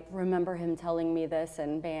on. I remember him telling me this,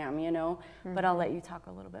 and bam, you know. But I'll let you talk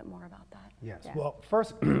a little bit more about that. Yes. Yeah. Well,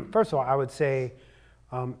 first of all, I would say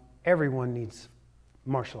everyone needs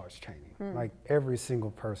martial arts training, like every single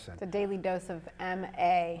person. It's a daily dose of MA.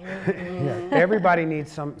 Yeah. Everybody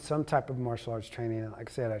needs some type of martial arts training. And like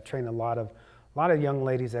I said, I train a lot of young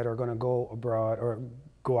ladies that are going to go abroad or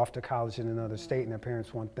go off to college in another state, and their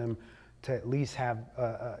parents want them to at least have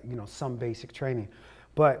you know, some basic training.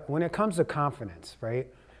 But when it comes to confidence, right?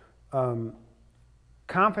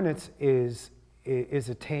 Confidence is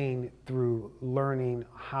attained through learning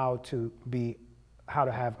how to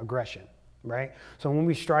have aggression, right? So when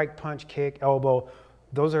we strike, punch, kick, elbow,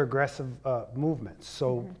 those are aggressive movements.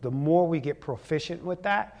 So the more we get proficient with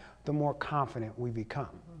that, the more confident we become,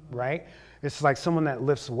 right? It's like someone that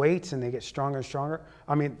lifts weights and they get stronger and stronger.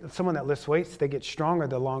 I mean, someone that lifts weights, they get stronger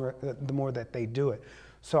the more that they do it.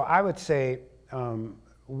 So I would say you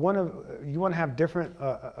want to have different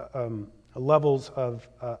levels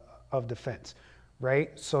of defense,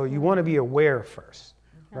 right? So you want to be aware first,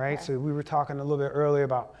 right? So we were talking a little bit earlier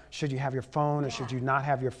about should you have your phone or should you not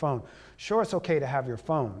have your phone? Sure, it's okay to have your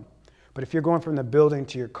phone, but if you're going from the building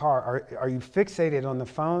to your car, are you fixated on the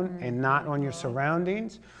phone and not on your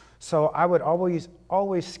surroundings? So I would always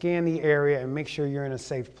scan the area and make sure you're in a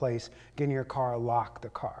safe place. Get in your car, lock the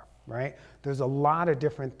car, right? There's a lot of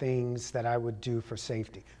different things that I would do for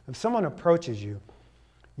safety. If someone approaches you,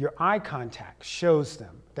 your eye contact shows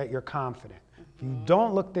them that you're confident. If you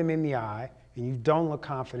don't look them in the eye and you don't look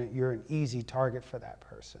confident, you're an easy target for that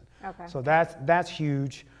person. Okay. So that's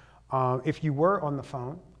huge. If you were on the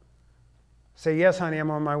phone, say, yes, honey,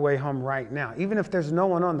 I'm on my way home right now. Even if there's no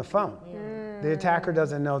one on the phone. The attacker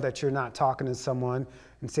doesn't know that you're not talking to someone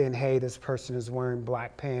and saying, hey, this person is wearing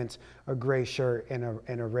black pants, a gray shirt, and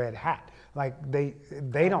a red hat. Like, they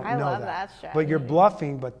don't know love that. that strategy. But you're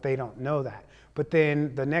bluffing, but they don't know that. But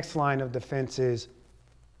then the next line of defense is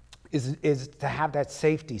to have that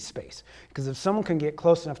safety space. Because if someone can get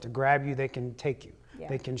close enough to grab you, they can take you. Yeah.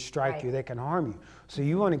 They can strike you. They can harm you. So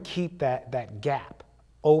you want to keep that gap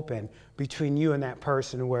open between you and that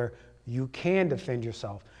person where you can defend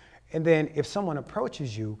yourself. And then if someone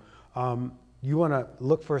approaches you, you want to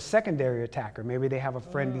look for a secondary attacker. Maybe they have a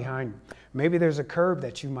friend behind you. Maybe there's a curb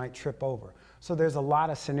that you might trip over. So there's a lot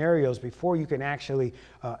of scenarios before you can actually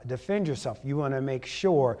defend yourself. You want to make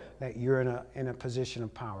sure that you're in a position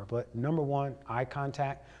of power. But number one, eye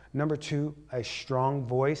contact. Number two, a strong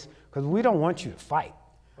voice, because we don't want you to fight.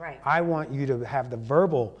 Right. I want you to have the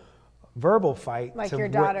verbal fight. Like your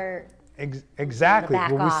daughter. Exactly.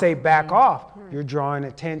 When we say back off, you're drawing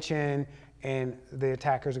attention, and the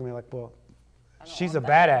attacker's gonna be like, well, she's a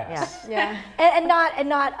badass. Yeah. And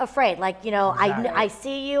not afraid. Like, you know, exactly. I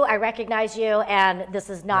see you, I recognize you, and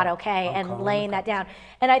this is not okay, and laying that down.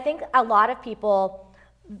 And I think a lot of people,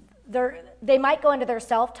 they might go into their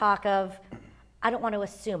self-talk of, I don't want to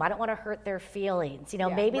assume, I don't want to hurt their feelings. You know,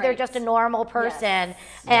 maybe they're just a normal person,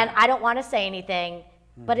 and I don't want to say anything.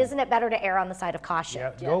 But isn't it better to err on the side of caution?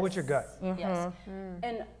 Yeah, go with your gut. Yes.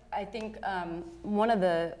 And I think one of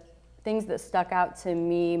the things that stuck out to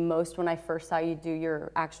me most when I first saw you do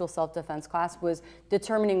your actual self-defense class was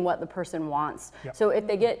determining what the person wants. Yep. So if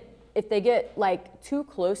they get like too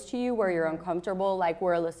close to you where you're uncomfortable, like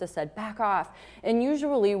where Alyssa said, back off. And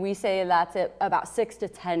usually we say that's at about 6 to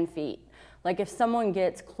 10 feet. Like if someone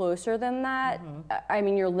gets closer than that, I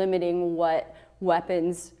mean, you're limiting what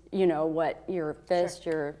weapons, you know, what your fist,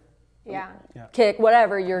 your kick,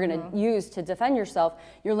 whatever you're going to use to defend yourself,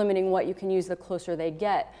 you're limiting what you can use the closer they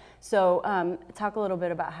get. So talk a little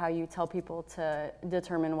bit about how you tell people to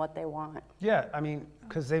determine what they want. Yeah, I mean,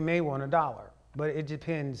 because they may want $1, but it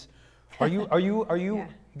depends. Are you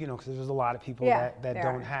you know, because there's a lot of people that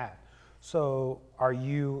don't have. So are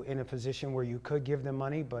you in a position where you could give them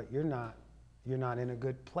money, but you're not in a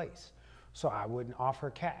good place? So I wouldn't offer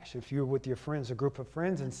cash. If you're with your friends, a group of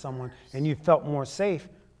friends and someone, and you felt more safe,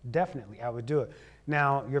 definitely I would do it.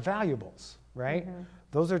 Now, your valuables, right?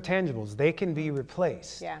 Those are tangibles. They can be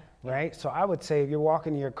replaced, right? So I would say if you're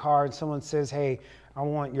walking in your car and someone says, hey, I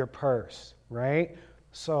want your purse, right?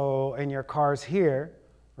 So, and your car's here,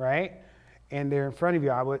 right? And they're in front of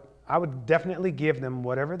you, I would definitely give them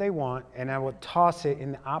whatever they want, and I would toss it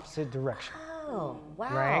in the opposite direction. Oh,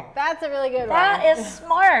 wow. Right? That's a really good one. That is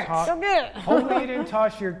smart. So good. Hopefully you didn't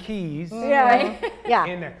toss your keys in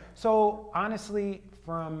there. So honestly,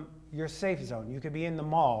 from your safe zone, you could be in the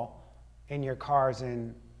mall and your car's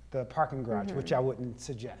in the parking garage, which I wouldn't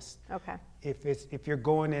suggest. Okay. If you're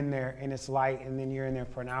going in there and it's light and then you're in there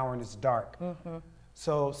for an hour and it's dark.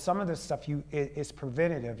 So some of the stuff it's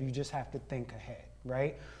preventative. You just have to think ahead,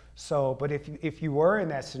 right? So, but if you were in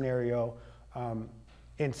that scenario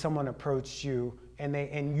and someone approached you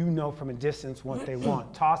and you know from a distance what they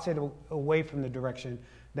want, toss it away from the direction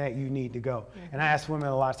that you need to go. And I ask women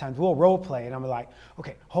a lot of times, we'll role play, and I'm like,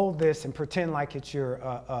 okay, hold this and pretend like it's your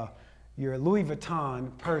Louis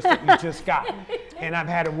Vuitton purse that you just got. And I've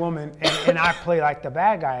had a woman, and I play like the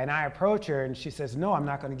bad guy, and I approach her, and she says, no, I'm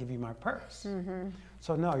not going to give you my purse.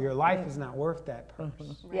 So no, your life is not worth that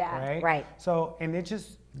purse. Yeah. Right. So, and it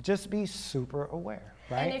just be super aware.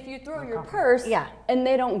 Right? And if you throw your purse and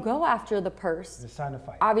they don't go after the purse, it's time to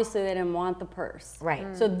fight. Obviously they didn't want the purse.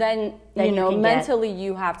 Right. So then you know, mentally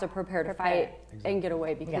you have to prepare to fight and get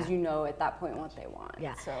away because you know at that point what they want.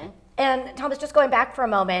 Yeah. So. And Thomas, just going back for a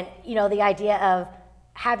moment, you know, the idea of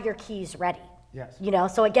have your keys ready. Yes. You know,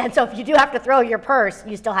 so again, so if you do have to throw your purse,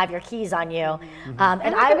 you still have your keys on you. And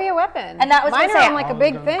it could be a weapon. And that was mine are on like a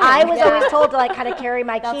big thing. I was always told to like kind of carry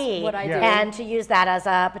my key what I do. and to use that as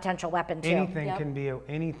a potential weapon too. Anything can be a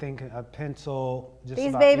pencil. Just These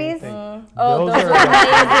about babies? anything. Oh, those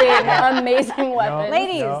are amazing weapons.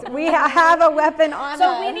 Ladies, we have a weapon on us.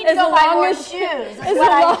 So we need to go buy more shoes. Is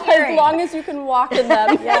what I'm hearing. As long as you can walk in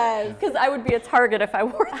them. Yes. Because I would be a target if I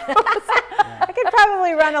wore those. I could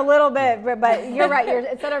probably run a little bit, but you're right.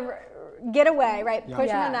 Instead of get away, right? Pushing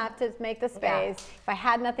enough to make the space. If I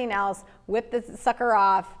had nothing else, whip this sucker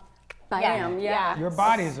off. Bam, Your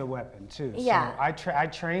body is a weapon too. Yeah. So I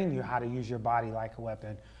train you how to use your body like a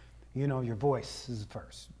weapon. You know, your voice is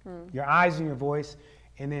first. Your eyes and your voice,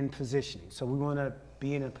 and then positioning. So we want to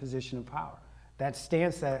be in a position of power. That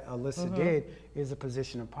stance that Alyssa did is a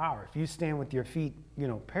position of power. If you stand with your feet, you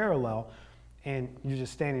know, parallel, and you're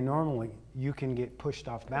just standing normally, you can get pushed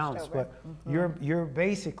off balance. But you're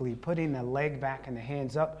basically putting the leg back and the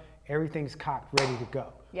hands up. Everything's cocked, ready to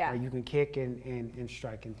go. Yeah. You can kick and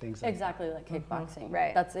strike and things like Exactly like kickboxing.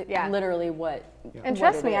 Right. That's literally what. And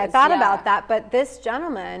trust me, I thought about that, but this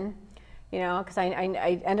gentleman, you know, because I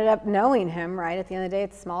ended up knowing him, right? At the end of the day,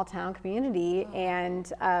 it's a small town community, and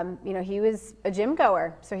you know, he was a gym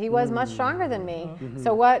goer, so he was much stronger than me.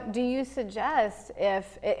 So what do you suggest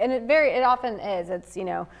if, and it often is, it's, you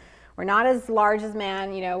know, we're not as large as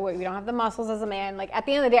man, you know, we don't have the muscles as a man. Like at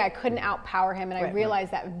the end of the day, I couldn't outpower him, and I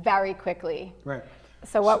realized that very quickly. Right.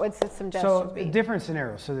 So what would some suggestions be? Different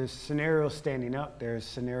scenarios. So there's scenarios standing up. There's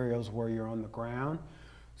scenarios where you're on the ground.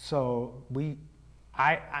 So the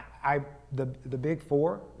big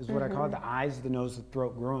four is what I call it: the eyes, the nose, the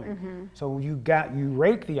throat, groin. So you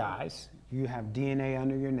rake the eyes. You have DNA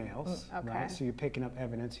under your nails, right? So you're picking up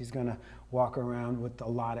evidence. He's gonna walk around with a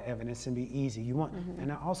lot of evidence and be easy. You want,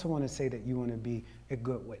 and I also want to say that you want to be a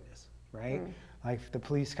good witness, right? Like if the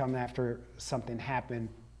police come after something happened,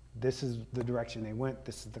 this is the direction they went.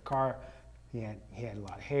 This is the car. He had a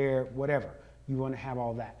lot of hair, whatever. You want to have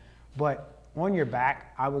all that. But on your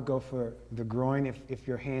back, I would go for the groin if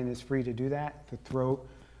your hand is free to do that, the throat,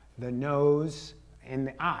 the nose, and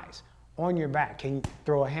the eyes. On your back, can you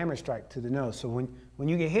throw a hammer strike to the nose? So when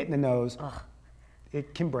you get hit in the nose,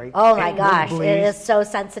 it can break. Oh my gosh, it is so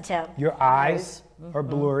sensitive. Your eyes are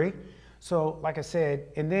blurry. So like I said,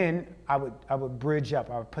 and then I would bridge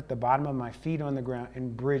up. I would put the bottom of my feet on the ground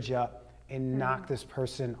and bridge up and knock this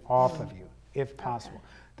person off of you, if possible.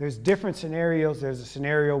 There's different scenarios. There's a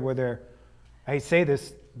scenario where I say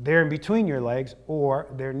this, they're in between your legs or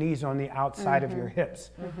their knees on the outside of your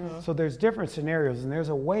hips. So there's different scenarios, and there's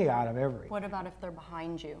a way out of every. What about if they're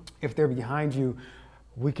behind you? If they're behind you,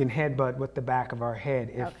 we can headbutt with the back of our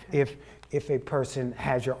head. If a person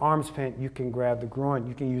has your arms bent, you can grab the groin.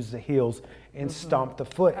 You can use the heels and stomp the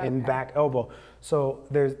foot and back elbow. So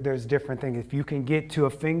there's different things. If you can get to a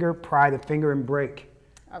finger, pry the finger and break.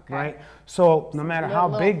 Right? So no matter how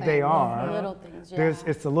big they are, little things,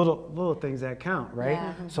 it's the little things that count,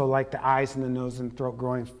 right? So like the eyes and the nose and throat,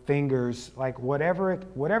 groin, fingers, like whatever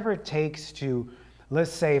it takes to,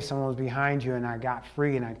 let's say if someone was behind you and I got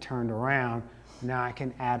free and I turned around, now I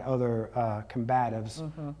can add other combatives,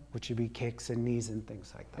 which would be kicks and knees and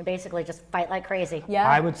things like that. And basically just fight like crazy. Yeah.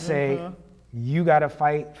 I would say you got to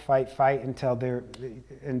fight until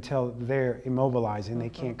they're immobilized and they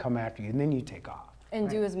can't come after you, and then you take off. And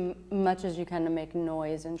do as much as you can to make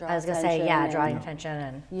noise and draw attention. I was going to say, drawing attention.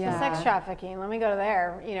 And So sex trafficking, let me go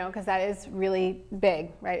there, you know, because that is really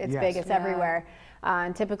big, right? It's big, it's everywhere.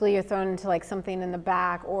 And typically you're thrown into like something in the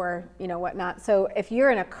back or, you know, whatnot. So if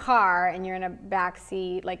you're in a car and you're in a back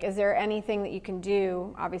seat, like, is there anything that you can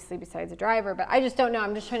do, obviously besides a driver, but I just don't know.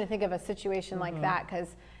 I'm just trying to think of a situation like that,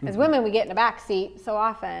 because as women, we get in a back seat so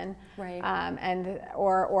often, right.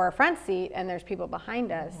 Or a front seat, and there's people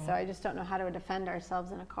behind us. So I just don't know how to defend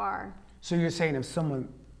ourselves in a car. So you're saying if someone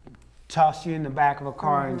tossed you in the back of a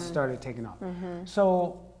car and started taking off.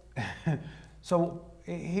 So,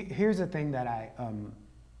 here's the thing that I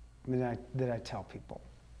tell people,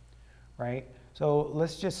 right? So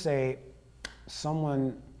let's just say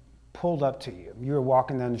someone pulled up to you. You were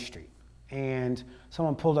walking down the street, and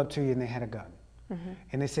someone pulled up to you and they had a gun,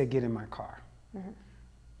 and they said, "Get in my car."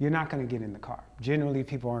 You're not going to get in the car. Generally,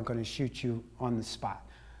 people aren't going to shoot you on the spot.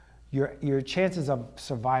 Your chances of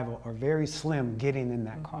survival are very slim getting in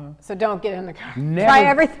that car. So don't get in the car. Never, Try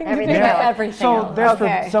everything. Everything. So there's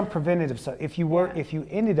Okay. some preventative stuff. If you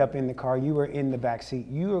ended up in the car, you were in the back seat,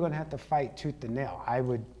 you were going to have to fight tooth and nail. I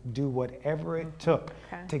would do whatever it took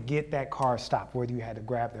to get that car stopped, whether you had to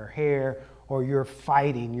grab their hair or you're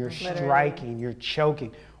fighting, you're striking, you're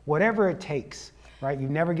choking, whatever it takes, right? You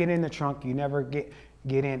never get in the trunk, you never get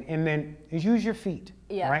in, and then use your feet,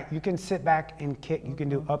 right? You can sit back and kick, you can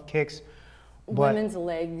do up kicks. Women's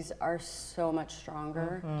legs are so much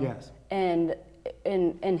stronger. Yes. And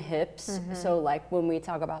in hips, so like when we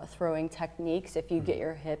talk about throwing techniques, if you get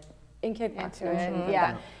your hip in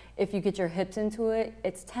kickboxing, if you get your hips into it,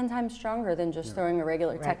 it's 10 times stronger than just throwing a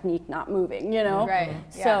regular technique, not moving, you know? Right.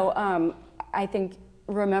 So I think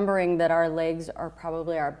remembering that our legs are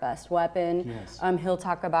probably our best weapon. Yes. He'll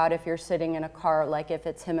talk about if you're sitting in a car, like if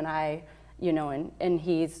it's him and I, you know, and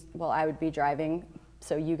he's, well, I would be driving,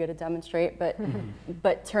 so you get to demonstrate,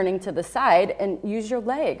 but turning to the side and use your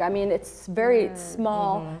leg. I mean, it's very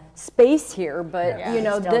small space here, but you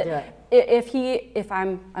know, if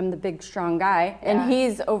I'm the big strong guy and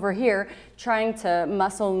he's over here trying to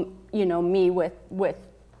muscle, you know, me with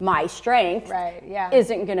my strength,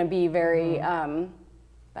 isn't going to be very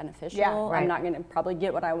beneficial. I'm not going to probably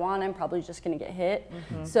get what I want. I'm probably just going to get hit.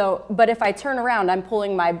 So, but if I turn around, I'm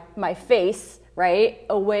pulling my face right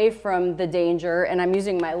away from the danger, and I'm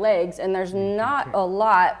using my legs, and there's not a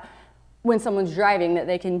lot when someone's driving that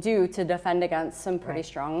they can do to defend against some pretty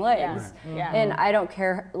strong legs. And I don't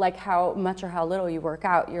care like how much or how little you work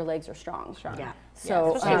out, your legs are strong.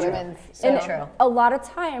 So, true. A lot of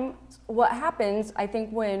time, what happens, I think,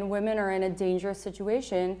 when women are in a dangerous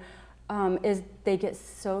situation, is they get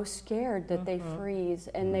so scared that they freeze,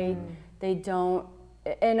 and they don't.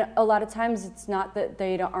 And a lot of times, it's not that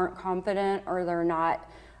they aren't confident or they're not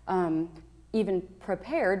even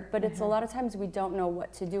prepared, but it's a lot of times we don't know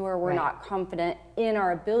what to do, or we're not confident in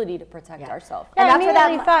our ability to protect ourselves. And that's what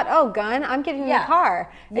I thought, oh, gun, I'm getting in the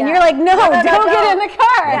car. And you're like, no, don't get in the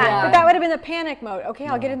car. But that would have been the panic mode. Okay,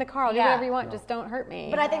 I'll get in the car, I'll do whatever you want, just don't hurt me.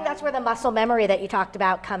 But I think that's where the muscle memory that you talked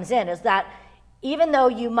about comes in, is that even though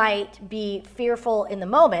you might be fearful in the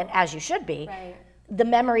moment, as you should be, the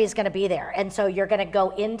memory is going to be there. And so you're going to go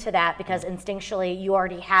into that because instinctually you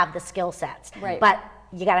already have the skill sets. But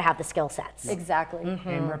you got to have the skill sets. Exactly.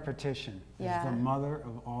 And repetition is the mother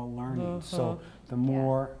of all learning. So the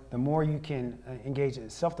more you can engage in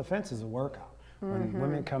self-defense is a workout. When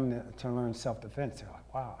women come to learn self-defense, they're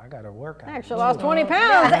like, wow, I got to work out. I actually lost 20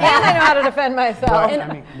 pounds and I know how to defend myself. But,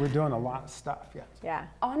 I mean, we're doing a lot of stuff.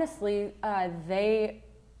 Honestly, they,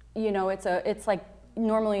 you know, it's like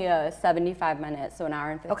normally a 75-minute, so an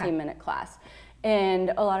hour and 15-minute class.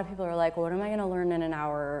 And a lot of people are like, well, what am I going to learn in an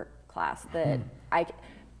hour class that I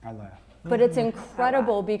laugh. But it's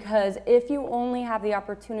incredible because if you only have the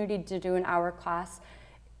opportunity to do an hour class,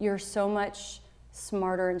 you're so much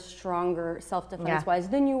smarter and stronger self-defense wise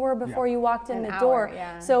than you were before you walked in the door.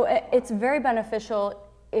 So it's very beneficial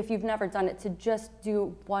if you've never done it to just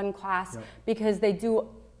do one class because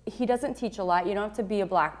he doesn't teach a lot. You don't have to be a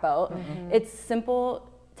black belt. It's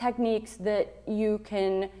simple techniques that you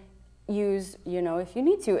can use, you know, if you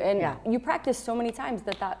need to. And you practice so many times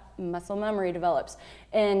that muscle memory develops.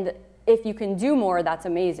 And if you can do more, that's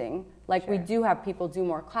amazing. Like we do have people do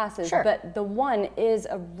more classes, but the one is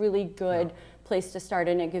a really good place to start,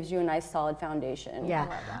 and it gives you a nice solid foundation.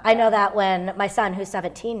 I know that when my son, who's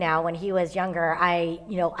 17 now, when he was younger, I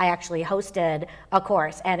actually hosted a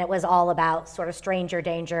course, and it was all about sort of stranger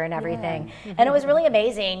danger and everything. And it was really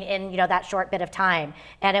amazing in, that short bit of time.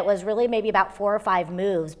 And it was really maybe about 4 or 5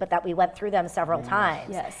 moves, but that we went through them several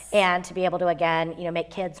times. And to be able to, again, make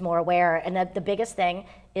kids more aware. And the biggest thing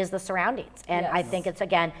is the surroundings. And I think it's,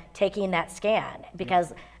 again, taking that scan,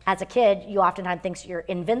 because as a kid, you oftentimes think you're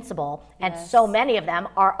invincible, and so many of them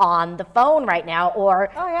are on the phone right now or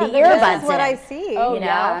the earbuds. This is what I see. Oh, you know?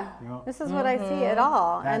 yeah. This is what I see at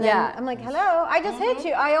all. And then I'm like, hello, I just hit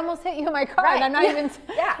you. I almost hit you in my car, and I'm not even.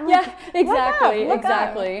 Yeah, exactly,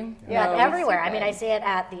 exactly. Yeah, everywhere. I mean, I see it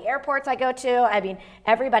at the airports I go to. I mean,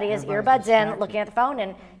 everybody has earbuds in, looking at the phone,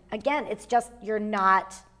 and again, it's just you're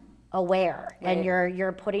not aware, and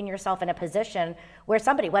you're putting yourself in a position where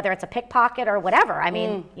somebody, whether it's a pickpocket or whatever, I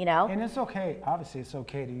mean, you know. And it's okay. Obviously, it's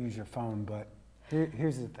okay to use your phone, but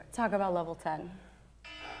here's the thing. Talk about level 10.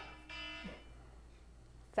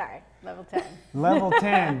 Sorry, level 10. Level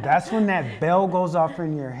 10. That's when that bell goes off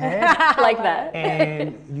in your head. Like that.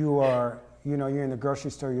 And you are, you know, you're in the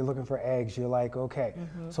grocery store, you're looking for eggs, you're like, okay.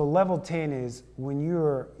 So level 10 is when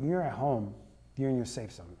you're at home, you're in your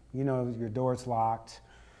safe zone. You know, your door's locked,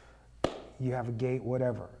 you have a gate,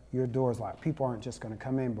 whatever. Your door's locked. People aren't just going to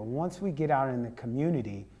come in. But once we get out in the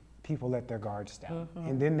community, people let their guards down.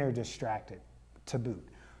 And then they're distracted to boot.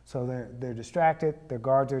 So they're distracted, their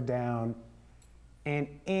guards are down, and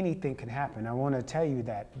anything can happen. I want to tell you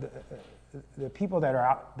that the people that are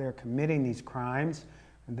out there committing these crimes,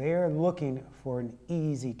 they're looking for an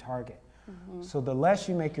easy target. So the less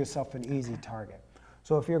you make yourself an easy target.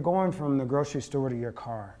 So if you're going from the grocery store to your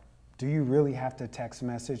car, do you really have to text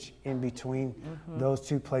message in between those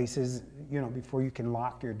two places, you know, before you can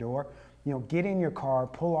lock your door? You know, get in your car,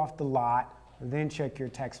 pull off the lot, then check your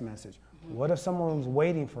text message. What if someone was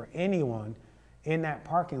waiting for anyone in that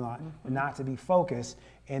parking lot not to be focused,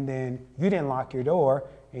 and then you didn't lock your door,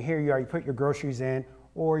 and here you are, you put your groceries in,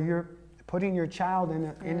 or you're putting your child in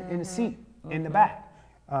a seat in the back,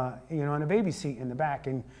 you know, in a baby seat in the back,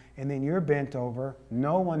 and then you're bent over,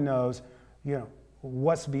 no one knows, you know,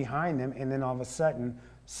 what's behind them, and then all of a sudden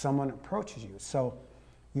someone approaches you. So,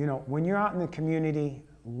 you know, when you're out in the community,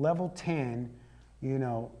 level 10, you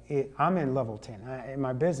know, I'm in level 10. In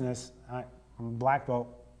my business, I'm a black belt,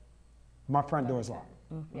 my front door is locked.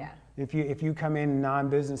 Yeah. If you come in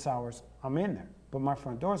non-business hours, I'm in there, but my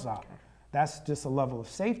front door's locked. That's just a level of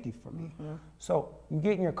safety for me. So you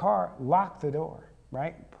get in your car, lock the door,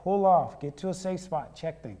 right? Pull off, get to a safe spot,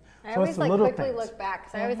 check things. I So always it's the like little quickly things. look back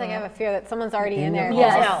because I always like have a fear that someone's already in In there. your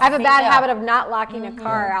car. Yeah, I have a me bad too. habit of not locking a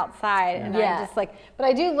car outside, and I just like. But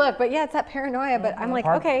I do look. But yeah, it's that paranoia. But I'm like,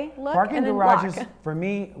 okay, look, Parking and then garages, lock. for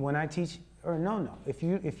me, when I teach, or no, if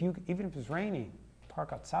you even if it's raining,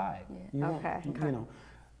 park outside. You won't, Okay. you know.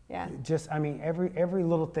 Yeah. Just, I mean, every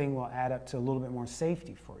little thing will add up to a little bit more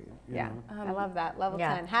safety for you. You Yeah, know? I love that. Level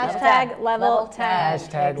Yeah. 10. Level Hashtag 10. level 10.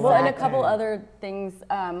 Hashtag Well, and a level couple 10. other things,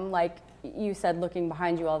 like you said, looking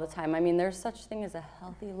behind you all the time. I mean, there's such thing as a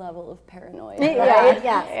healthy level of paranoia.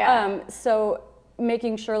 Right? So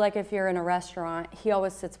making sure, like if you're in a restaurant, he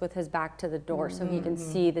always sits with his back to the door so he can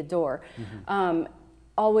see the door.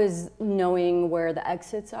 Always knowing where the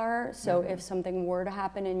exits are, so if something were to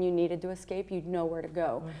happen and you needed to escape, you'd know where to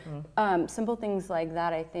go. Simple things like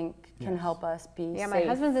that, I think, can help us be Yeah, safe my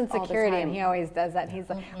husband's in all the security, and time. he always does that. He's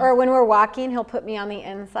like, or when we're walking, he'll put me on the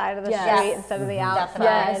inside of the street instead of the outside.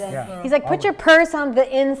 Definitely. And he's like, put your purse on the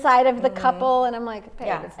inside of the couple, and I'm like, babe,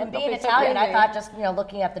 Yeah, it's and not- being don't be so Italian, I crazy. thought just, you know,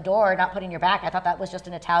 looking at the door, not putting your back, I thought that was just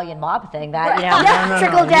an Italian mob thing that, you know, No,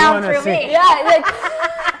 trickled you down wanna through see- me. Yeah, like,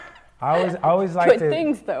 I always like Good to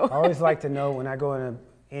things, though. I always like to know when I go into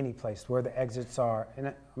any place where the exits are, and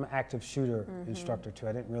I'm an active shooter instructor too.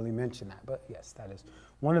 I didn't really mention that, but yes, that is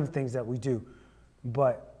one of the things that we do.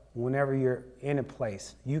 But whenever you're in a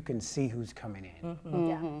place, you can see who's coming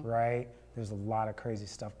in, right? There's a lot of crazy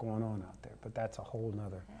stuff going on out there, but that's a whole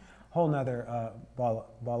nother ball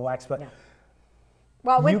of wax. But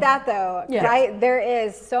Well, with You- that though, 'cause there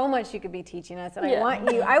is so much you could be teaching us, and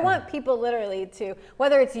I want people literally to,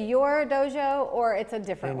 whether it's your dojo or it's a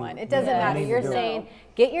different one, it doesn't matter. need to You're do it. saying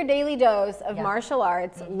get your daily dose of martial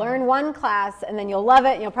arts, learn one class, and then you'll love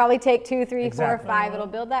it. And you'll probably take 2, 3, 4, Exactly. 5. It'll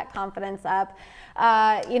build that confidence up.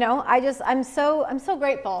 You know, I'm so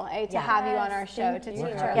grateful to have you on our show to teach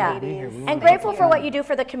our Yeah. ladies. And grateful for what you do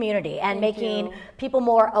for the community and making people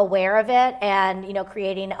more aware of it, and, you know,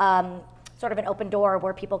 creating sort of an open door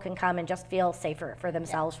where people can come and just feel safer for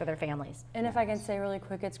themselves, for their families. and if I can say really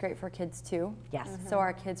quick, it's great for kids too. Yes. So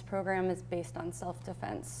our kids program is based on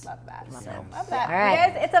self-defense. Love that. So. Love that. All right.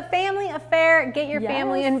 You guys, it's a family affair. Get your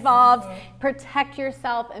family involved. Protect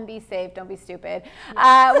yourself and be safe. Don't be stupid.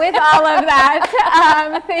 With all of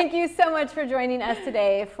that, thank you so much for joining us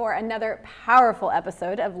today for another powerful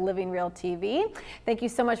episode of Living Real TV. Thank you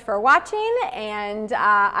so much for watching. And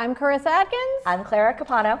I'm Karissa Adkins. I'm Clara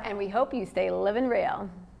Capano. And we hope you stay living real.